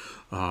Kirby.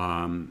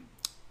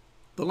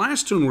 The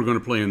last tune we're going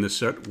to play in this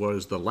set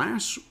was The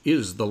Lass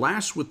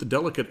with the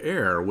Delicate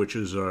Air, which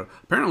is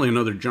apparently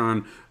another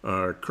John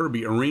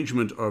Kirby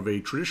arrangement of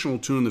a traditional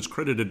tune that's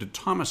credited to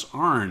Thomas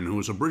Arne, who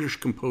was a British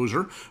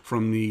composer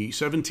from the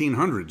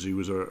 1700s. He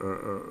was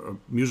a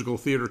musical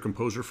theater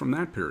composer from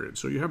that period.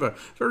 So you have a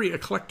very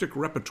eclectic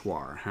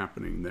repertoire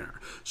happening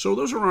there. So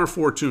those are our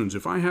four tunes.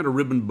 If I Had a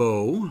Ribbon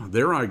Bow,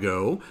 There I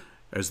Go,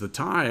 As the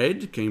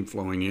Tide Came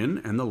Flowing In,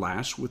 and The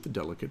Lass with the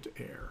Delicate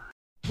Air.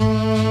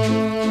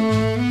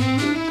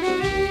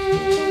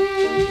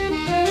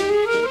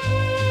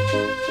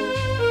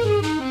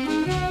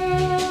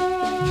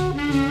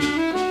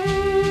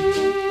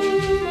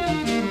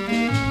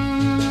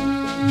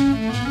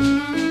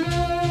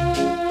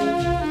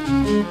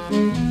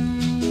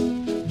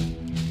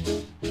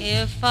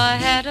 If I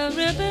had a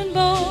ribbon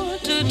bow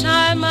to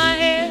tie my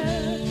hair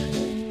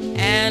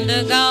and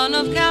a gown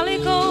of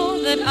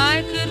calico that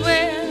I could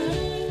wear,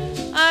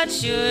 I'd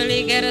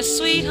surely get a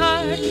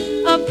sweetheart,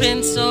 a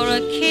prince or a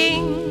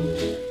king,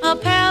 a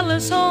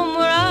palace home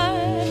where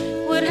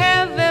I would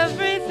have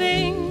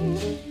everything.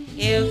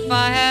 If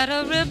I had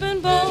a ribbon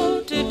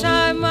bow to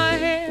tie my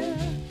hair,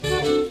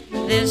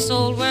 this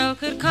old world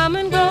could come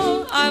and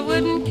go, I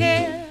wouldn't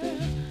care.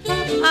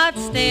 I'd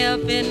stay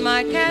up in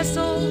my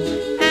castle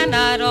and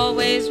I'd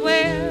always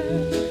wear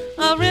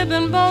a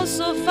ribbon bow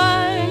so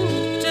fine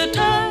to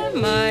tie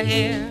my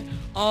hair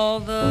all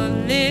the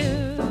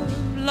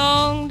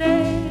livelong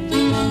day.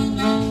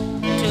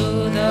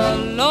 To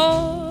the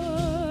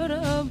Lord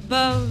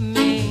above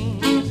me,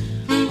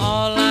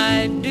 all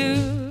I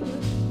do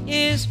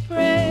is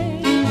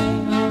pray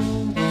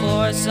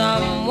for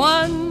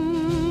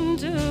someone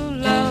to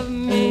love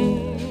me.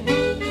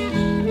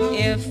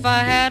 If I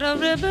had a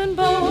ribbon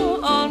bow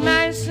all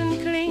nice and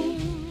clean,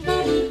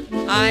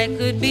 I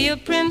could be a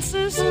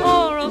princess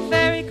or a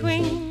fairy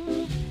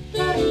queen.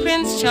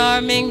 Prince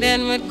Charming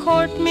then would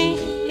court me,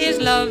 his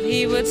love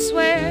he would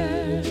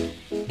swear,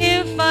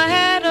 if I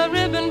had a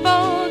ribbon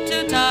bow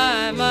to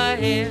tie my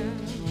hair.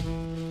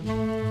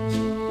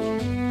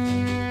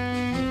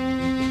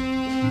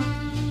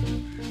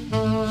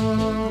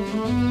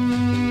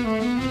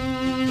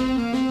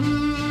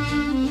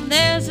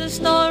 There's a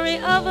story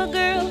of a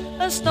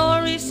girl, a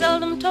story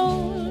seldom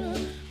told.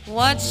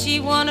 What she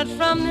wanted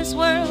from this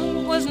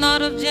world was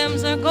not of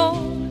gems or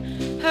gold.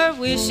 Her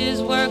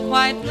wishes were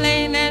quite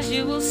plain, as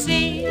you will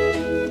see,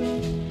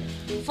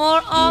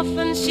 for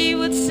often she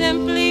would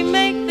simply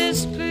make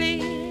this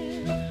plea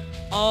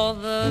all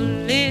the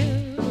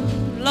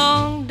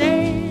livelong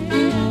day.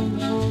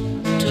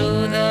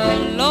 To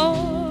the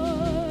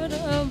Lord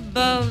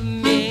above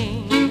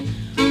me,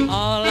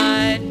 all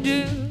I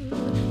do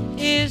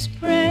is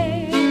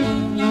pray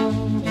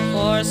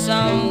for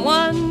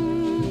someone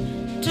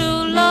to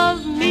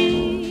love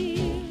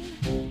me.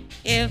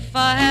 If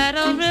I had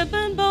a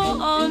ribbon bow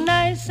all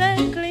nice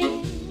and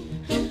clean,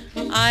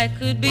 I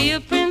could be a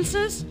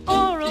princess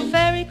or a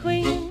fairy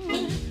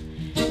queen.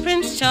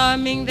 Prince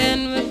Charming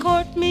then would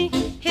court me,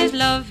 his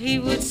love he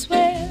would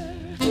swear,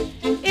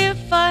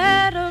 if I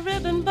had a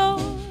ribbon bow,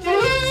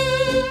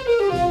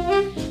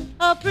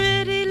 a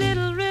pretty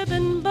little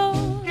ribbon bow.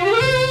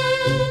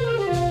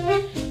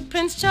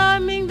 Prince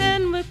Charming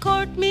then would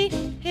court me,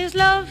 his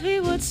love he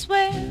would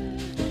swear,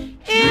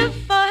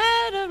 if I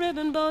had a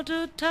ribbon bow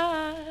to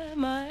tie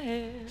my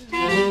hair.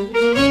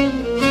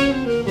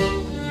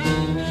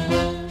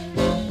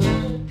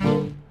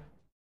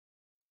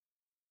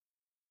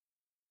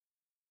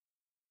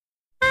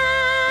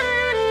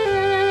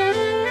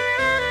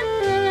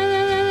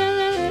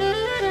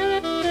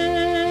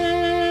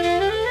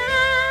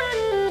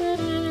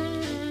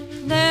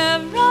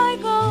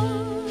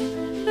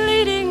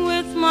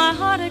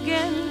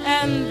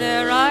 and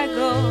there I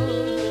go,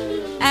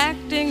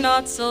 acting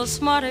not so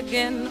smart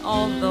again,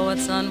 although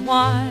it's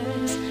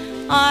unwise.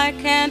 I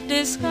can't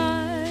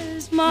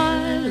disguise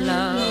my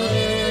love.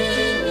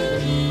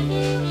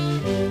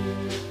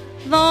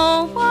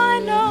 Though I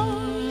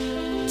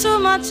know too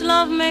much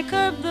love may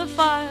curb the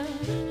fire,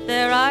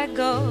 there I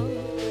go,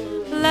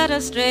 led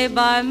astray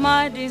by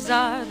my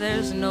desire.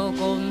 There's no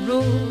golden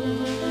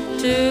rule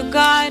to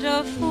guide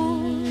a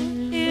fool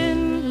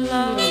in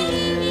love.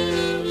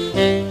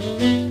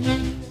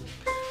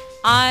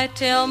 I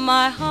tell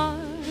my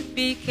heart,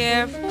 be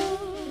careful,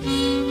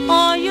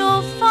 or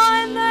you'll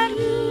find that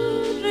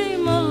you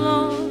dream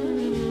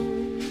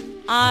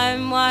alone.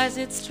 I'm wise,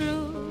 it's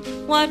true,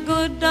 what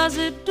good does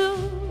it do?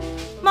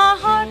 My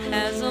heart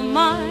has a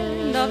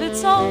mind of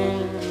its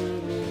own.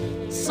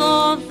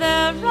 So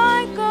there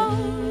I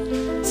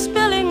go,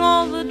 spilling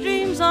all the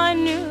dreams I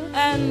knew,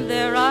 and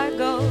there I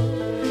go,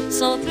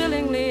 so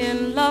thrillingly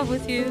in love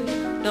with you.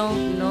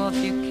 Don't know if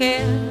you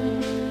care,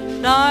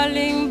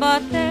 darling,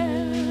 but there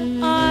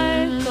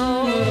I go.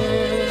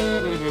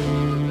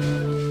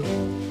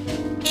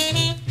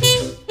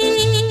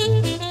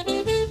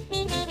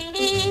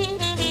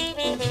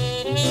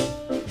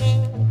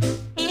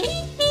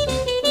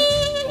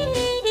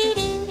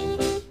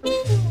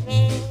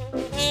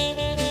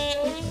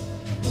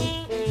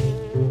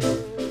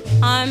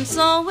 I'm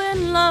so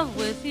in love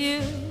with you,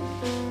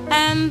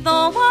 and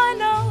though I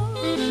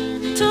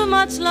know too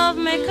much love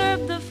may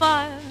curb the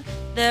fire,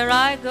 there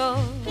I go,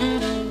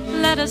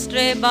 led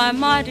astray by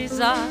my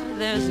desire.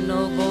 There's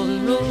no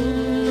golden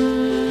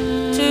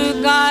rule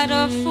to guide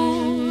a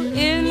fool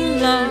in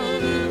love.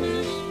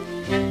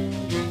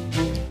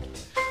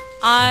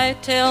 I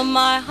tell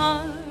my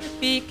heart,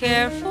 be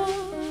careful,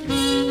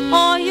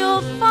 or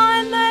you'll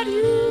find that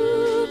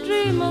you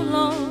dream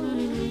alone.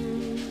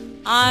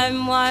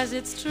 I'm wise,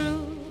 it's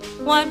true,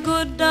 what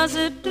good does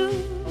it do?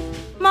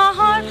 My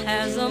heart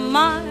has a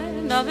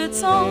mind of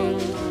its own.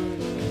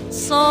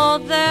 So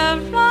there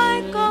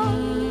I go,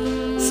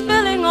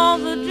 spilling all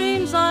the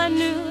dreams I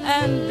knew,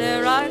 and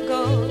there I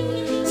go,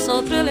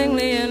 so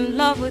thrillingly in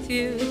love with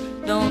you.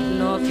 Don't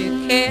know if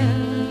you care,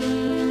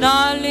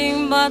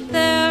 darling, but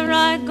there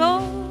I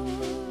go,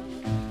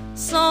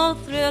 so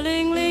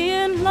thrillingly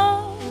in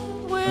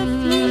love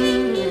with you.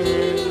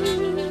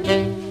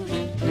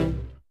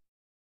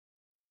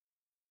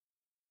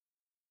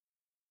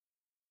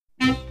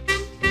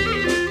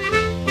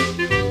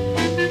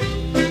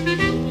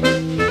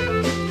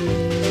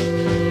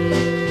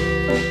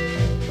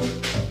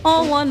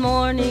 Oh, one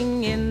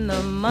morning in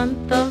the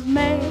month of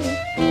May,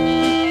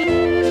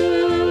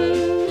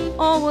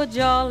 oh, a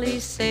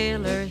jolly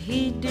sailor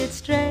he did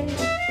stray.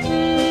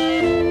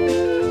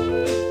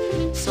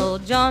 So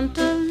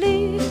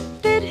jauntily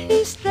did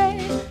he stray,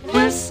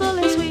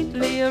 whistling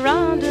sweetly a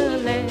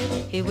roundelay.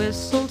 He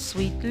whistled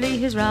sweetly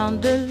his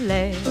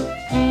roundelay.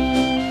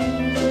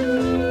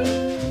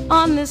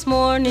 On this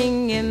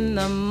morning in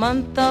the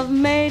month of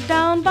May,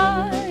 down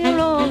by a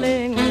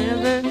rolling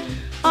river,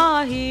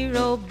 our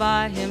hero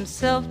by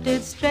himself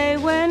did stray.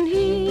 When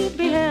he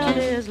beheld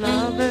his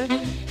lover,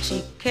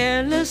 she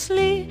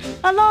carelessly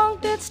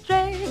along did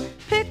stray,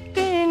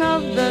 picking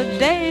of the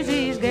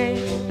daisies gay,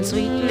 and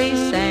sweetly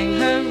sang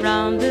her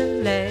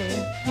roundelay.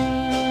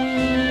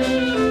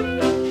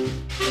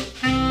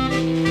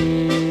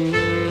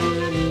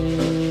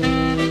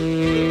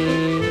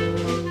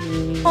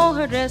 Oh,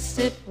 her dress,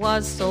 it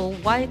was so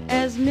white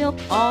as milk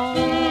all.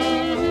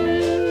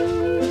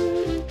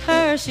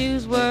 Her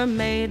shoes were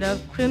made of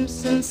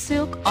crimson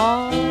silk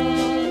all.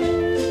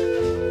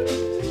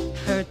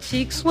 Her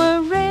cheeks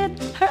were red,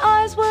 her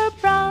eyes were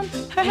brown,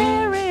 her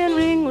hair in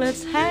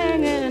ringlets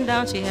hanging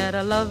down. She had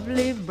a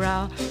lovely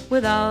brow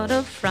without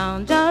a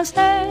frown, just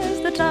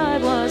as the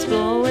tide was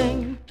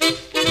flowing.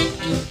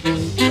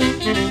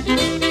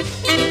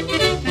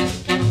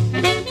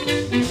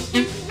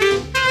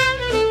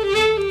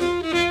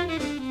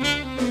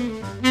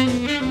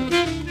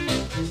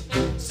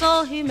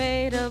 So he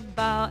made a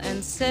bow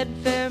and said,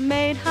 fair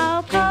maid,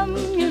 how come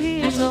you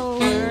here so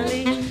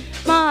early?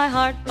 My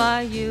heart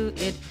by you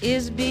it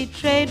is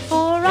betrayed,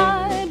 for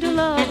I do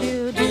love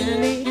you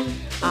dearly.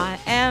 I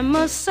am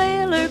a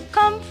sailor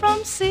come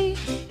from sea,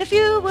 if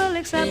you will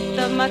accept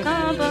of my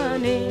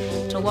company,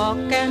 to walk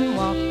and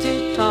walk,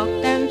 to talk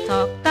and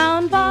talk,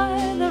 down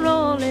by the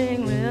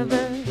rolling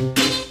river.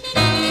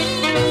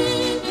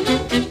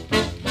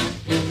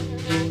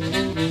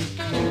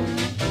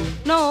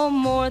 No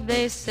more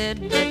they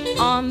said, but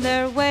on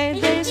their way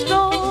they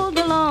strolled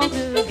along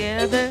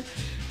together.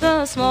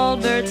 The small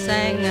birds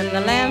sang and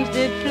the lambs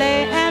did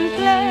play, and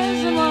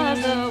pleasant was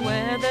the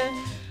weather.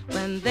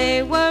 When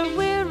they were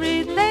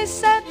weary they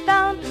sat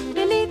down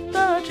beneath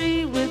the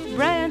tree with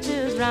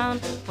branches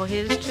round, for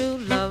his true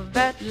love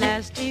at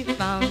last he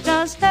found,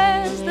 just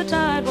as the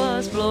tide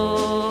was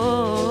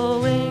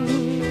flowing.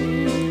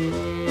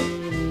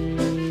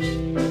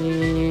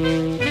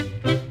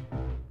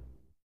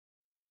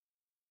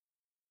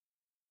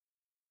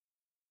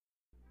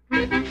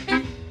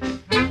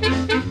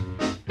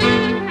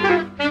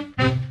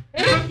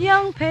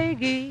 Young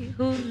Peggy,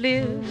 who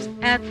lives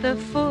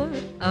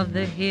of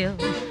the hill,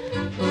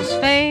 whose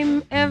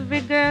fame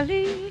every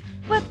girlie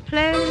with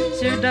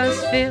pleasure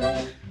does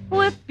fill.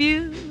 With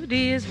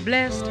beauty is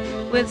blessed,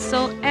 with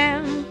so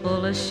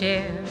ample a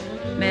share.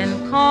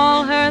 Men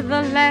call her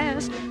the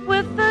last,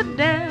 with the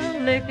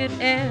delicate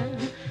air.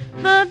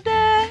 The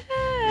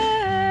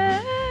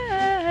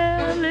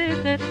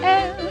delicate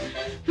air.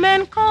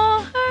 Men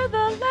call her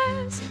the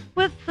last,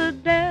 with the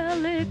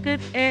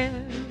delicate air.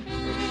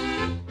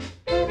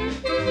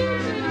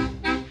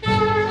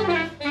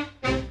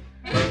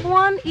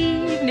 One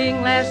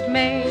evening last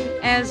May,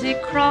 as he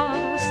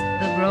crossed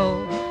the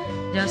grove,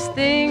 just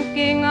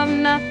thinking of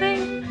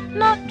nothing,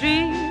 not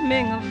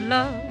dreaming of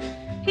love,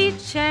 he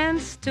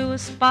chanced to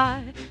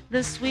espy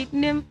the sweet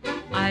nymph,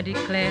 I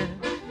declare,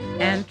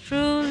 and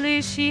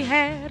truly she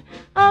had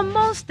a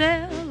most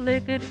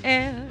delicate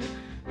air,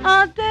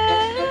 a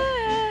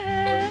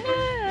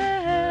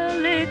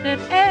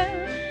delicate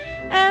air,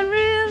 and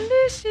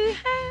really she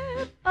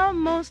had a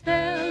most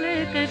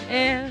delicate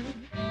air.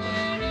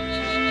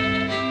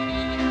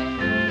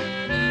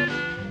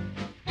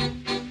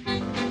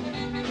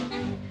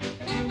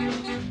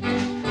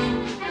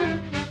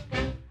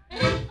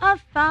 A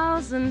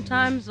thousand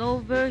times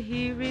over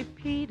he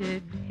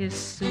repeated his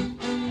suit,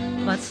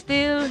 but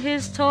still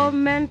his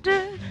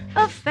tormentor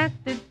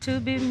affected to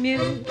be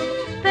mute.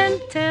 Then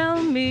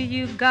tell me,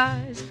 you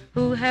guys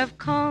who have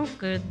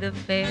conquered the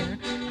fair,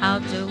 how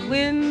to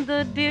win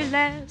the dear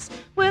lass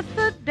with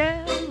the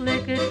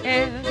delicate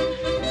air,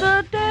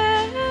 the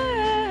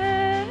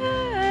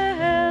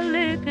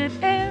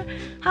delicate air,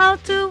 how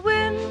to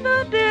win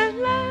the dear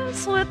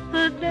lass with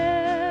the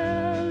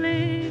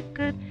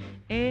delicate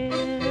air.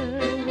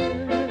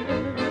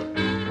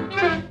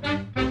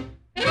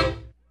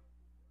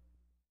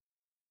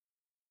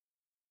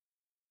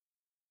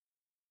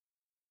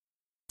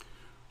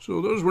 So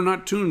those were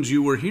not tunes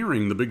you were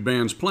hearing the big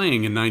bands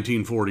playing in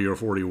 1940 or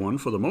 41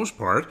 for the most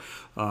part.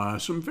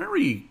 Some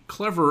very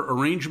clever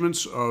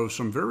arrangements of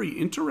some very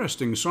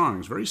interesting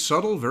songs, very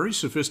subtle, very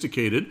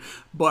sophisticated,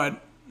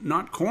 but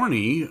not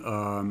corny.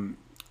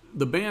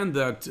 The band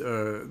that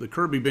the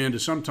Kirby Band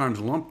is sometimes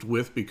lumped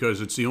with,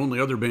 because it's the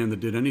only other band that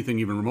did anything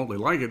even remotely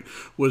like it,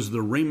 was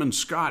the Raymond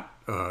Scott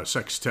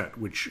Sextet,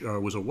 which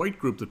was a white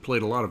group that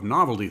played a lot of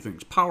novelty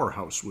things.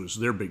 Powerhouse was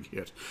their big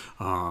hit,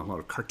 a lot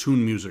of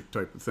cartoon music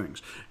type of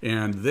things.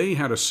 And they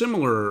had a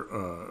similar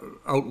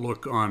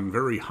outlook on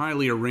very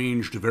highly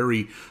arranged,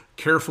 very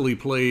carefully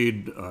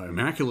played,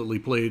 immaculately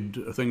played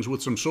things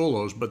with some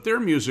solos, but their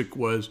music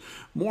was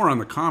more on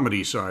the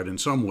comedy side in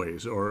some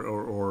ways,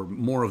 or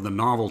more of the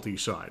novelty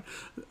side.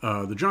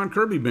 The John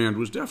Kirby Band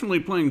was definitely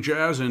playing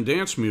jazz and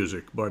dance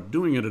music, but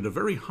doing it at a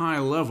very high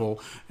level,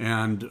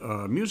 and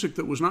music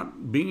that was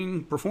not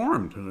being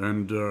performed.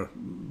 And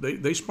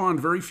they spawned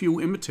very few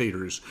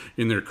imitators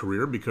in their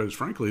career, because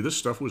frankly this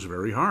stuff was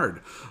very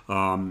hard.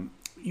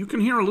 You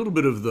can hear a little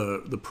bit of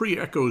the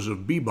pre-echoes of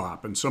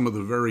bebop and some of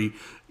the very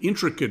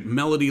intricate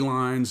melody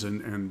lines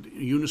and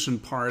unison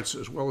parts,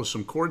 as well as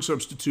some chord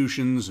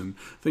substitutions and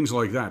things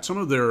like that. Some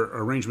of their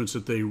arrangements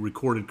that they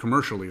recorded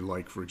commercially,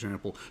 like, for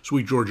example,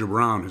 Sweet Georgia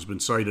Brown, has been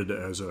cited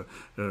as a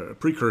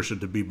precursor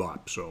to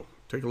bebop. So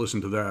take a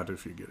listen to that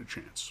if you get a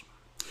chance.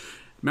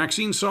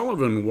 Maxine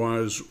Sullivan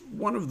was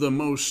one of the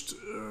most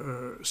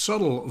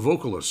subtle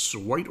vocalists,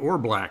 white or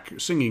black,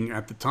 singing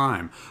at the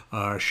time.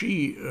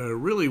 She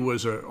really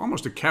was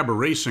almost a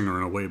cabaret singer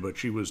in a way, but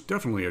she was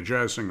definitely a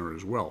jazz singer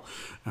as well.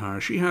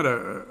 She had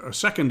a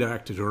second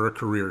act to her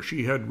career.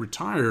 She had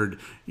retired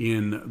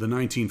in the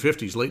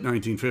 1950s, late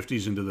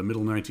 1950s into the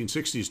middle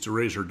 1960s, to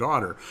raise her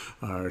daughter.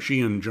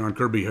 She and John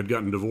Kirby had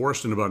gotten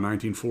divorced in about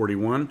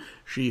 1941.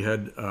 She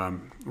had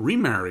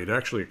remarried,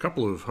 actually, a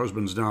couple of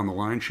husbands down the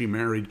line. She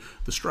married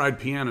the stride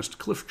pianist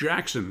Cliff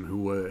Jackson,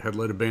 who had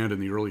led a band in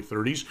the early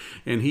 30s,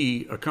 and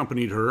he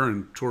accompanied her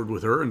and toured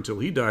with her until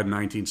he died in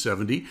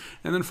 1970.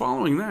 And then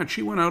following that,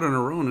 she went out on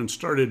her own and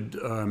started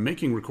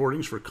making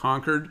recordings for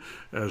Concord,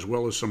 as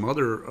well as some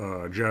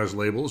other jazz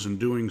labels, and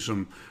doing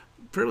some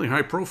fairly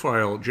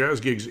high-profile jazz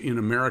gigs in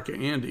America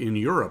and in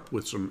Europe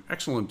with some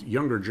excellent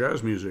younger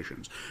jazz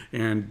musicians.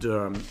 And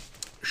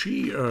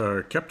she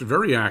kept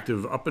very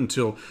active up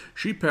until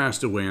she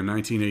passed away in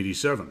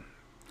 1987.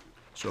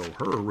 So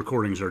her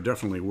recordings are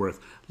definitely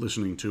worth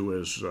listening to,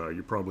 as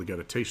you probably get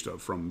a taste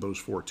of from those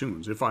four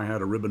tunes. If I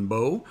Had a Ribbon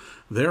Bow,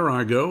 There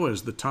I Go,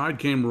 As the Tide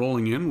Came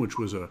Rolling In, which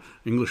was an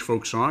English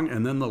folk song,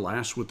 and then the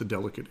last with the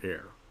Delicate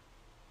Air.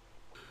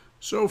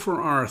 So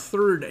for our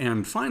third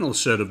and final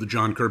set of the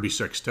John Kirby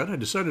Sextet, I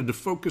decided to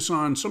focus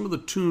on some of the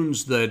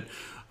tunes that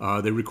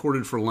they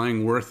recorded for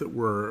Langworth that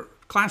were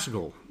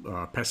classical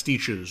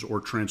pastiches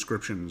or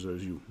transcriptions,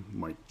 as you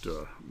might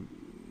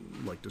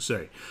like to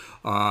say.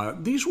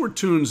 These were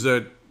tunes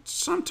that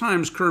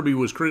sometimes Kirby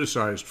was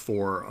criticized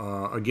for.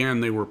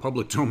 Again, they were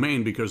public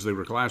domain because they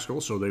were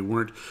classical, so they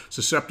weren't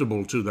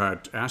susceptible to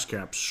that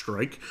ASCAP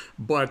strike.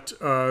 But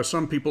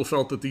some people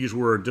felt that these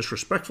were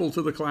disrespectful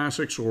to the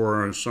classics,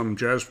 or some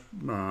jazz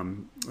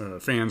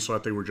fans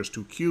thought they were just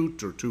too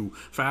cute or too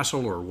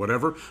facile or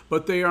whatever,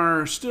 but they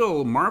are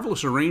still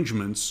marvelous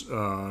arrangements,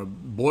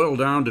 boiled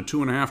down to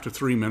 2.5 to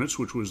 3 minutes,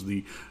 which was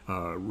the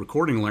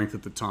recording length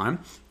at the time,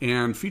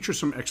 and feature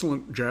some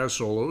excellent jazz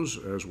solos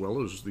as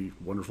well as the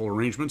wonderful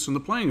arrangements and the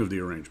playing of the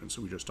arrangements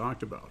that we just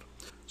talked about.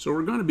 So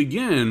we're going to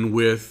begin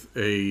with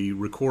a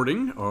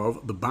recording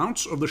of The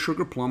Bounce of the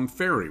Sugar Plum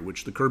Fairy,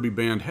 which the Kirby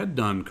Band had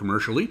done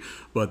commercially,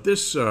 but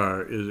this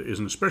is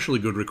an especially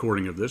good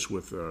recording of this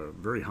with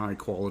very high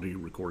quality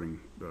recording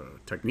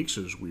techniques,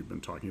 as we've been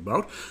talking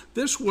about.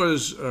 This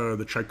was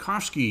the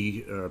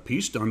Tchaikovsky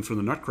piece done for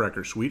the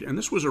Nutcracker Suite, and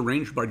this was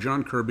arranged by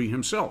John Kirby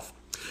himself.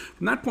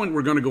 From that point,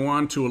 we're going to go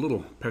on to a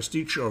little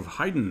pastiche of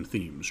Haydn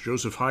themes,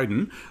 Joseph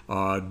Haydn,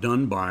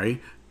 done by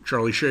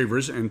Charlie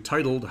Shavers, and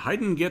titled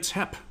Haydn Gets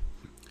Hep.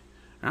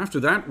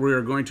 After that, we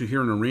are going to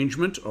hear an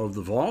arrangement of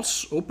the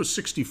Valse, Opus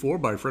 64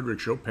 by Frédéric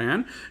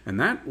Chopin, and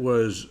that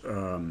was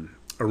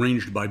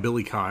arranged by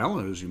Billy Kyle,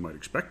 as you might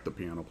expect the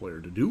piano player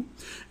to do.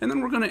 And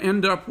then we're going to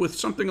end up with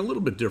something a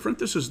little bit different.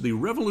 This is the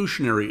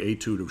Revolutionary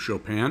Etude of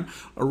Chopin,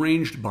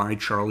 arranged by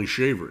Charlie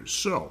Shavers.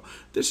 So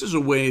this is a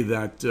way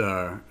that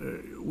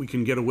we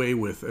can get away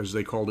with, as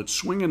they called it,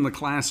 swinging the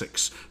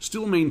classics,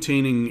 still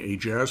maintaining a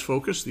jazz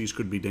focus. These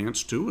could be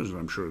danced to, as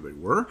I'm sure they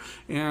were,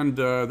 and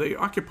they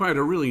occupied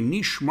a really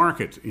niche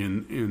market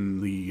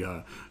in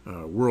the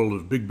world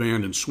of big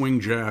band and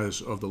swing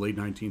jazz of the late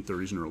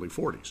 1930s and early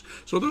 40s.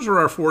 So those are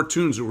our 4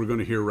 tunes that we're going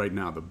to hear right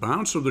now. The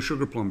Bounce of the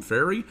Sugar Plum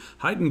Fairy,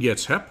 Haydn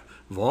Gets Hep,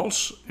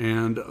 Valse,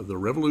 and the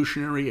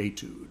Revolutionary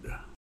Etude.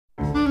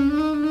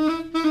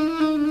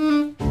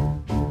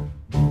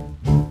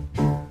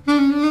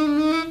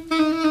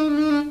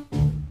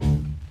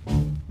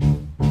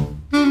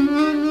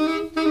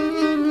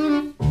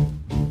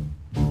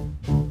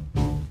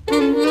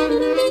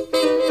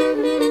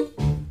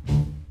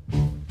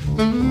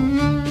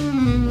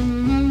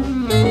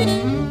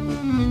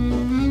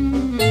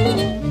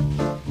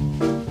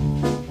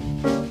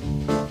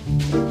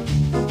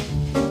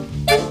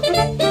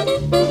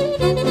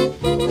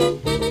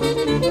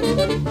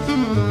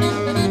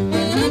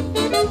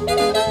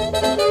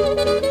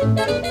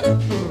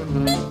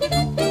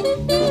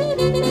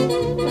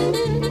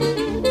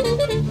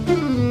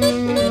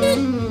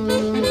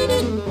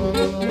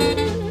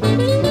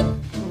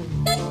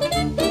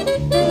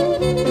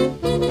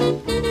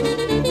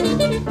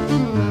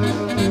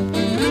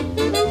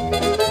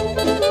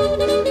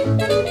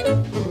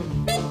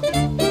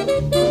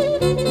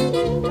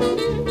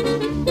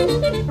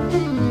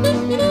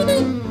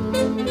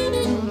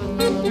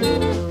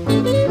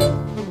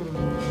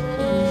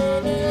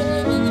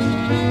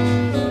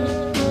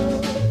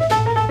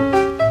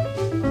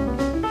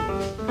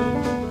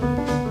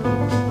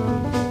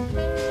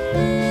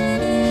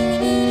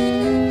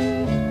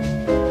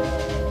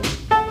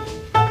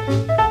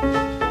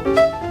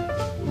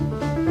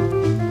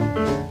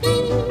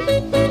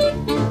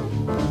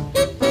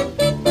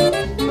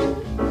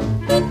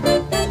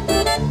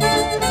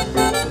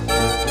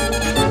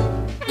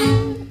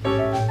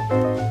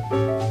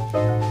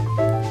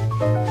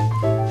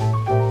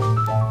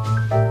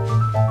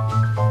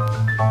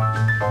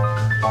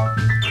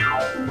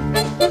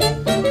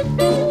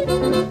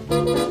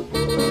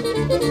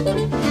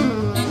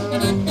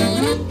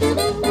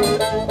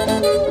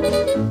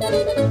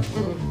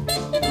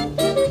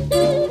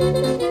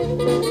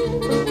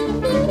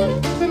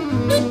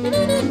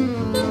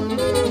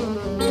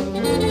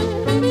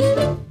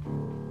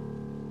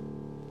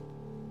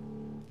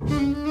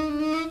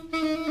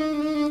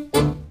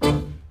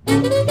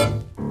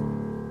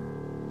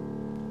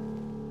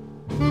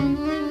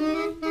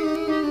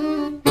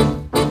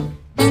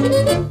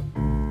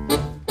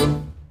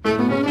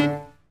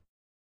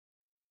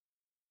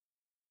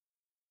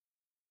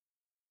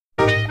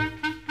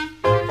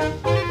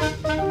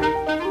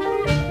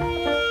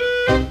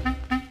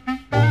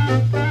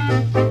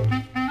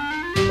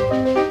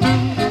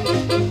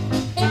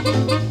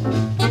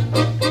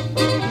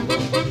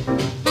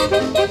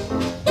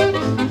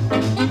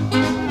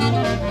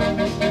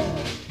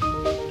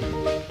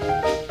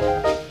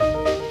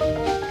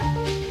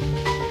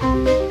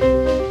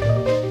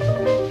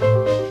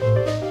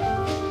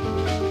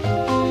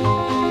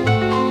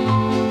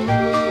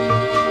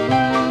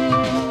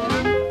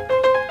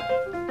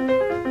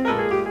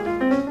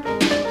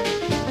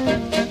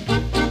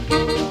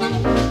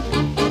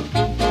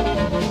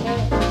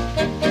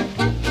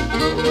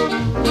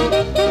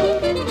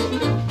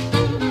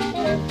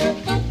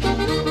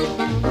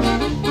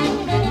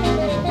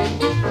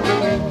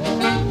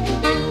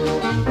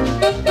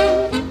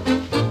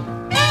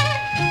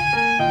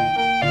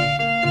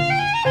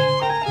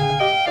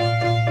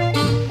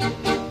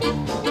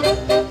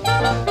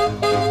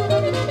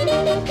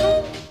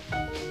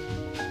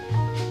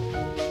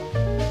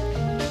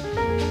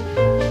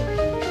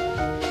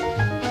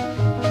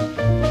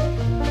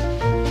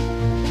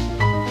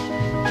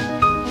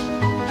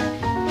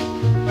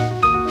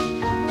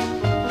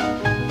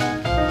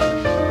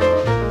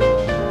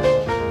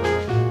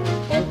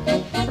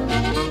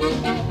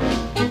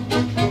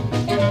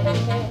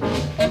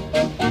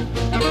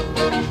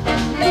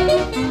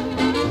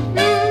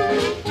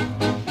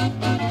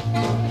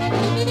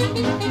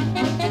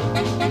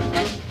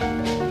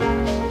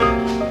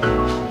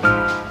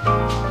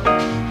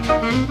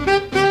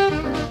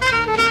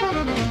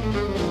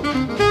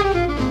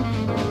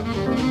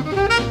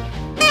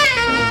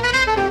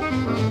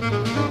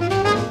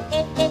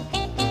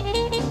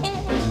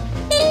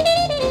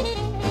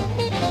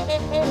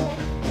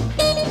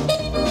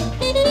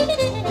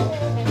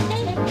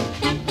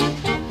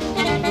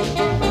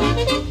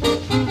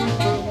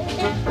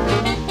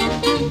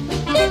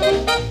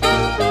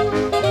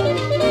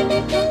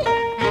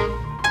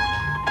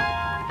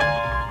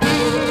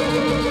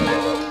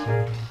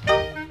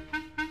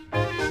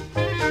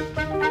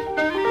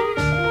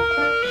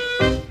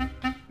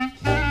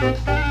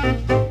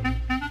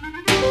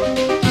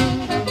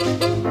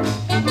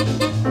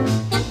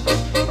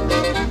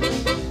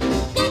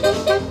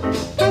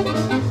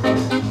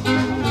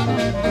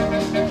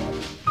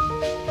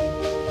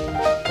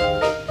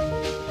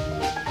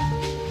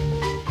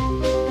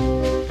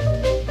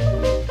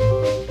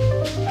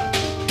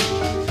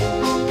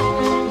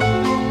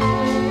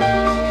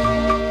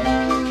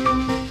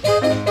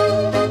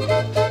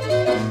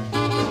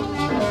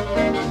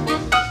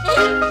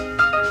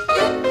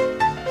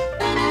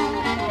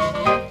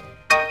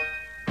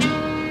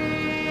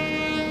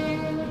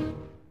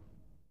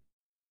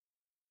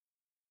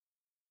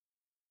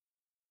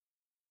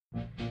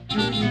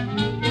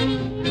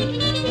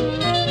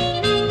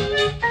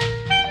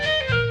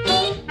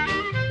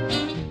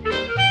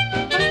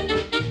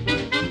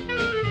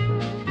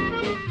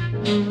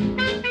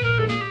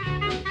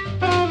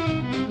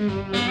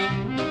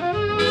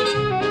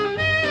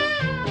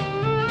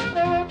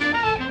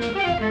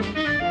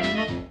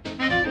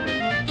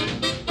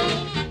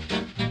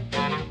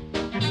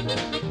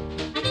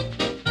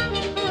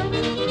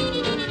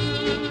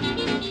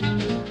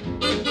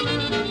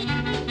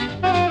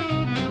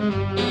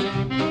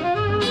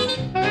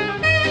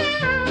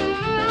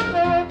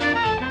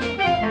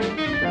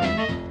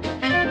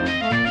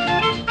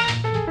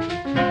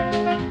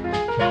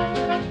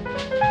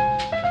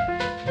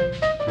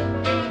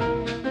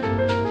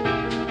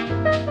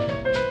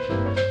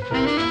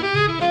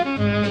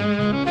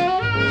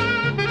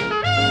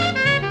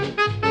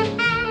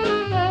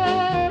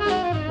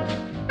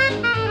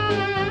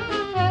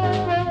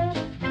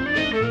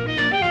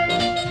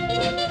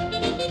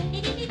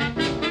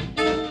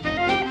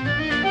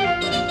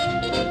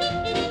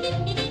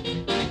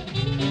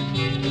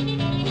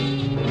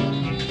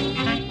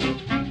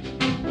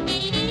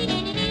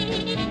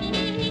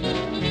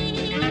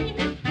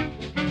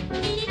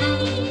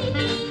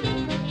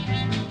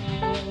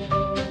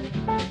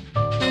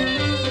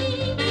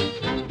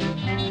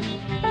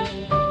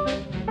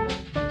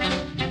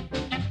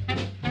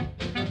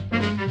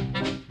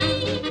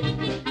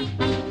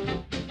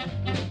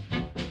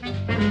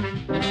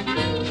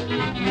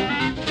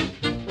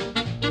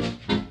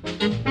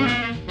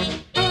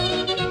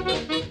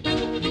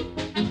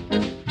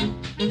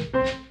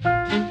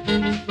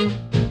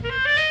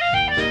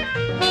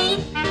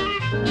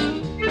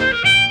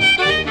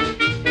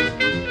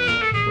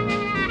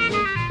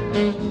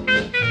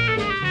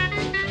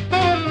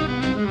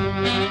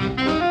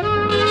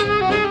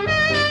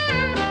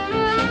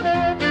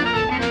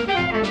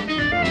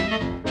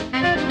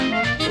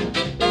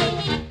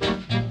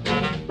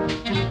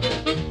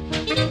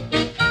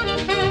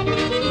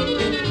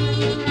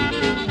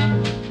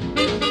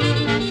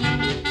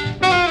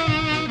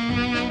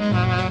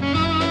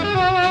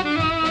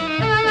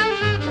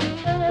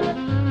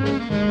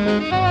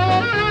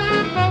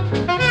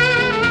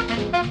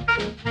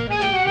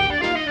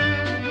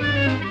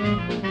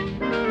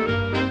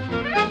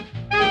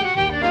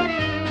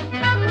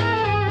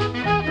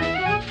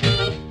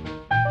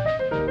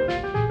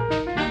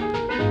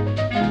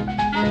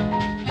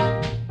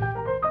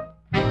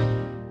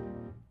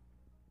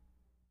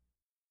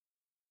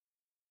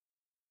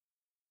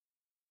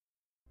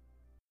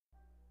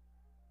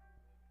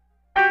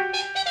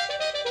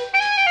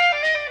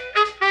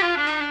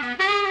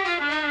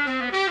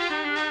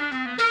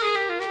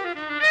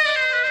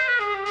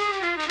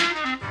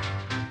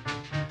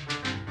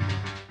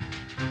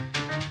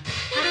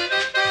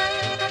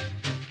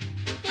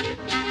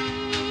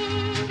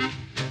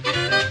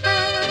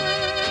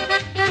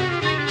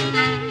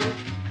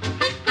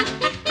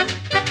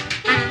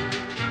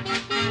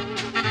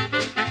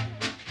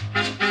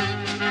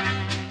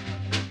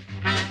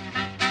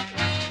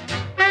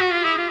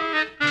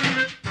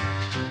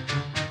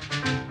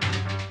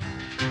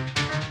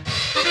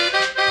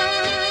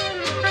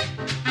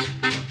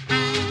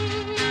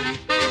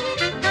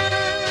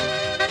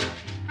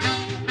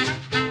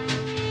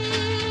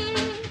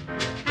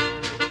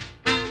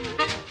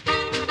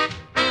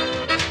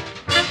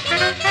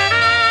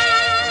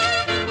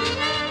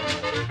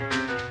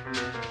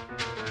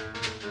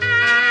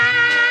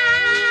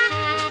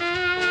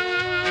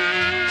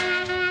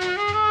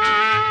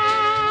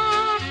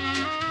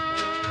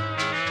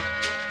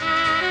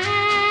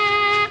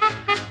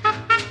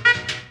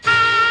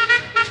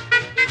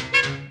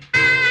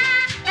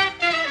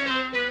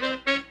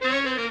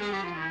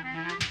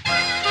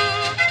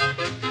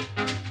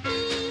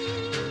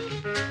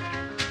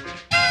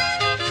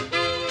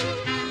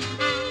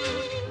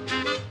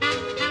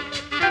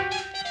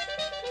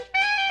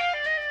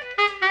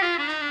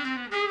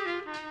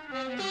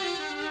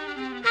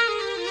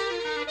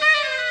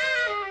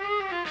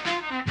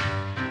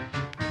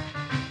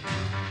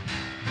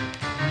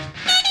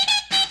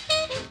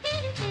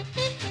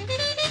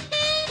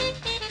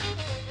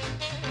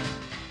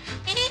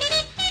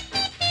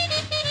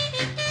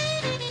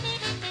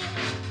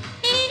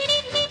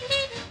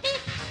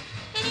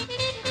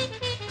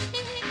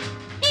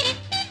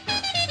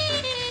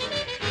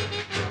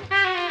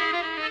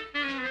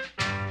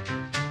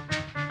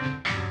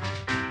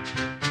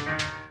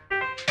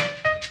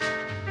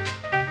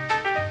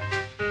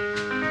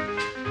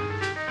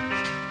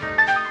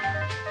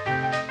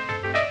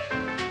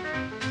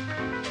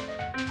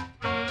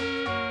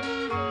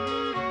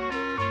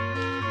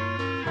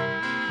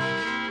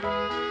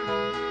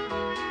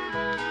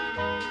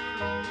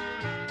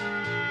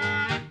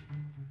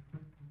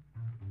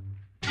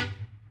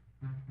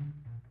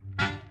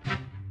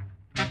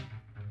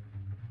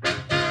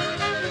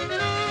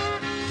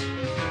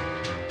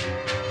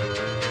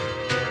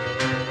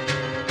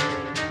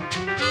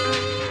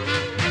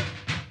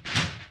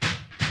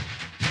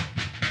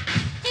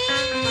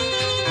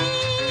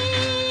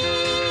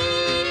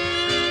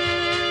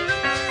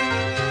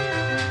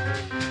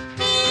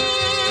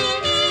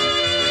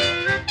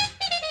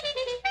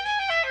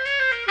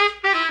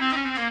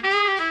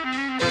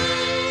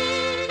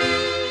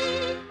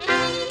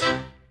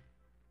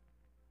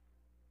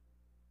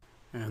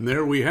 And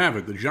there we have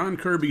it, the John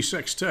Kirby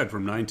Sextet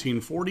from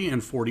 1940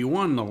 and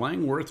 41, the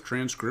Langworth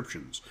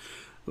transcriptions.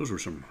 Those were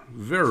some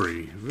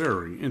very,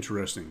 very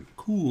interesting,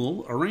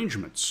 cool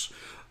arrangements.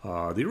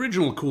 The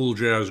original cool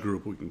jazz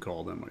group, we can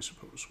call them, I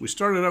suppose. We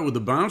started out with the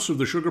Bounce of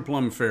the Sugar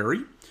Plum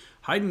Fairy,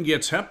 Haydn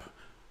Gets Hep,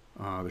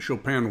 the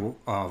Chopin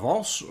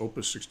Valse,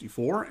 Opus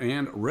 64,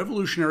 and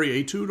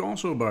Revolutionary Etude,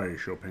 also by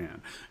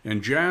Chopin.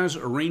 And jazz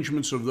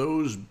arrangements of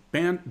those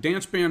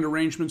dance band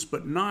arrangements,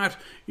 but not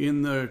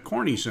in the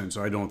corny sense,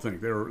 I don't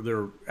think.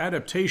 They're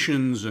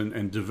adaptations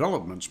and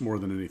developments more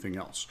than anything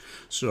else.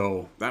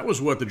 So that was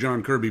what the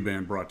John Kirby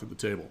Band brought to the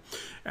table.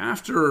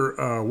 After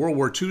World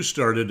War II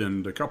started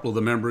and a couple of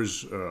the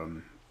members...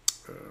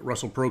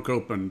 Russell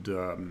Procope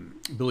and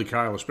Billy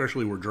Kyle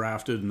especially were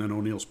drafted, and then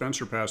O'Neill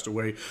Spencer passed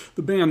away.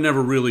 The band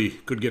never really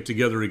could get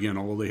together again,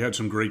 although they had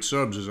some great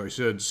subs. As I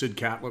said, Sid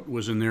Catlett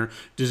was in there,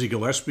 Dizzy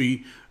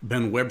Gillespie,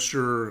 Ben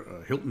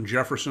Webster, Hilton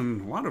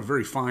Jefferson. A lot of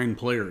very fine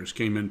players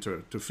came in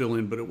to fill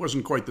in, but it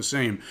wasn't quite the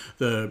same.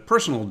 The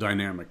personal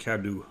dynamic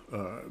had to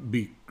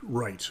be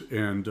right,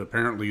 and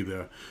apparently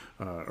the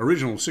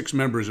original 6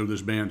 members of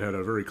this band had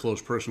a very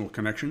close personal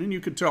connection, and you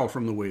could tell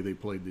from the way they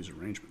played these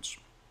arrangements.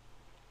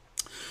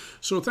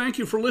 So thank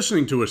you for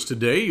listening to us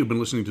today. You've been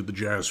listening to the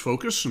Jazz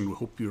Focus, and we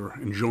hope you're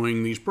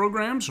enjoying these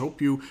programs.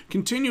 Hope you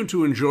continue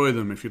to enjoy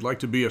them. If you'd like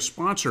to be a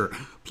sponsor,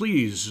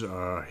 please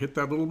hit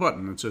that little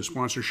button that says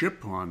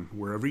sponsorship on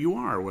wherever you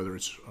are, whether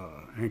it's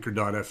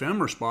Anchor.fm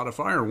or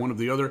Spotify or one of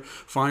the other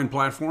fine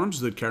platforms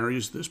that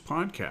carries this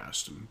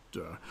podcast. And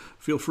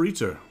feel free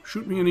to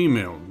shoot me an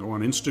email. Go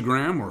on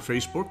Instagram or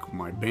Facebook.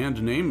 My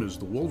band name is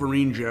the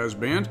Wolverine Jazz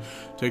Band.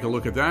 Take a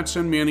look at that.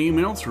 Send me an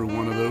email through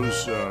one of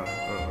those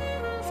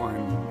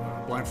fine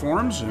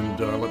platforms, and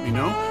let me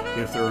know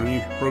if there are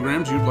any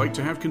programs you'd like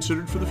to have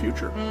considered for the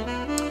future.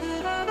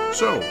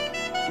 So,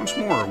 once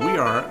more, we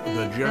are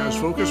the Jazz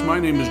Focus. My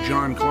name is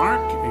John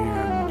Clark,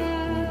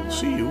 and we will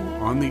see you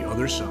on the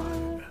other side.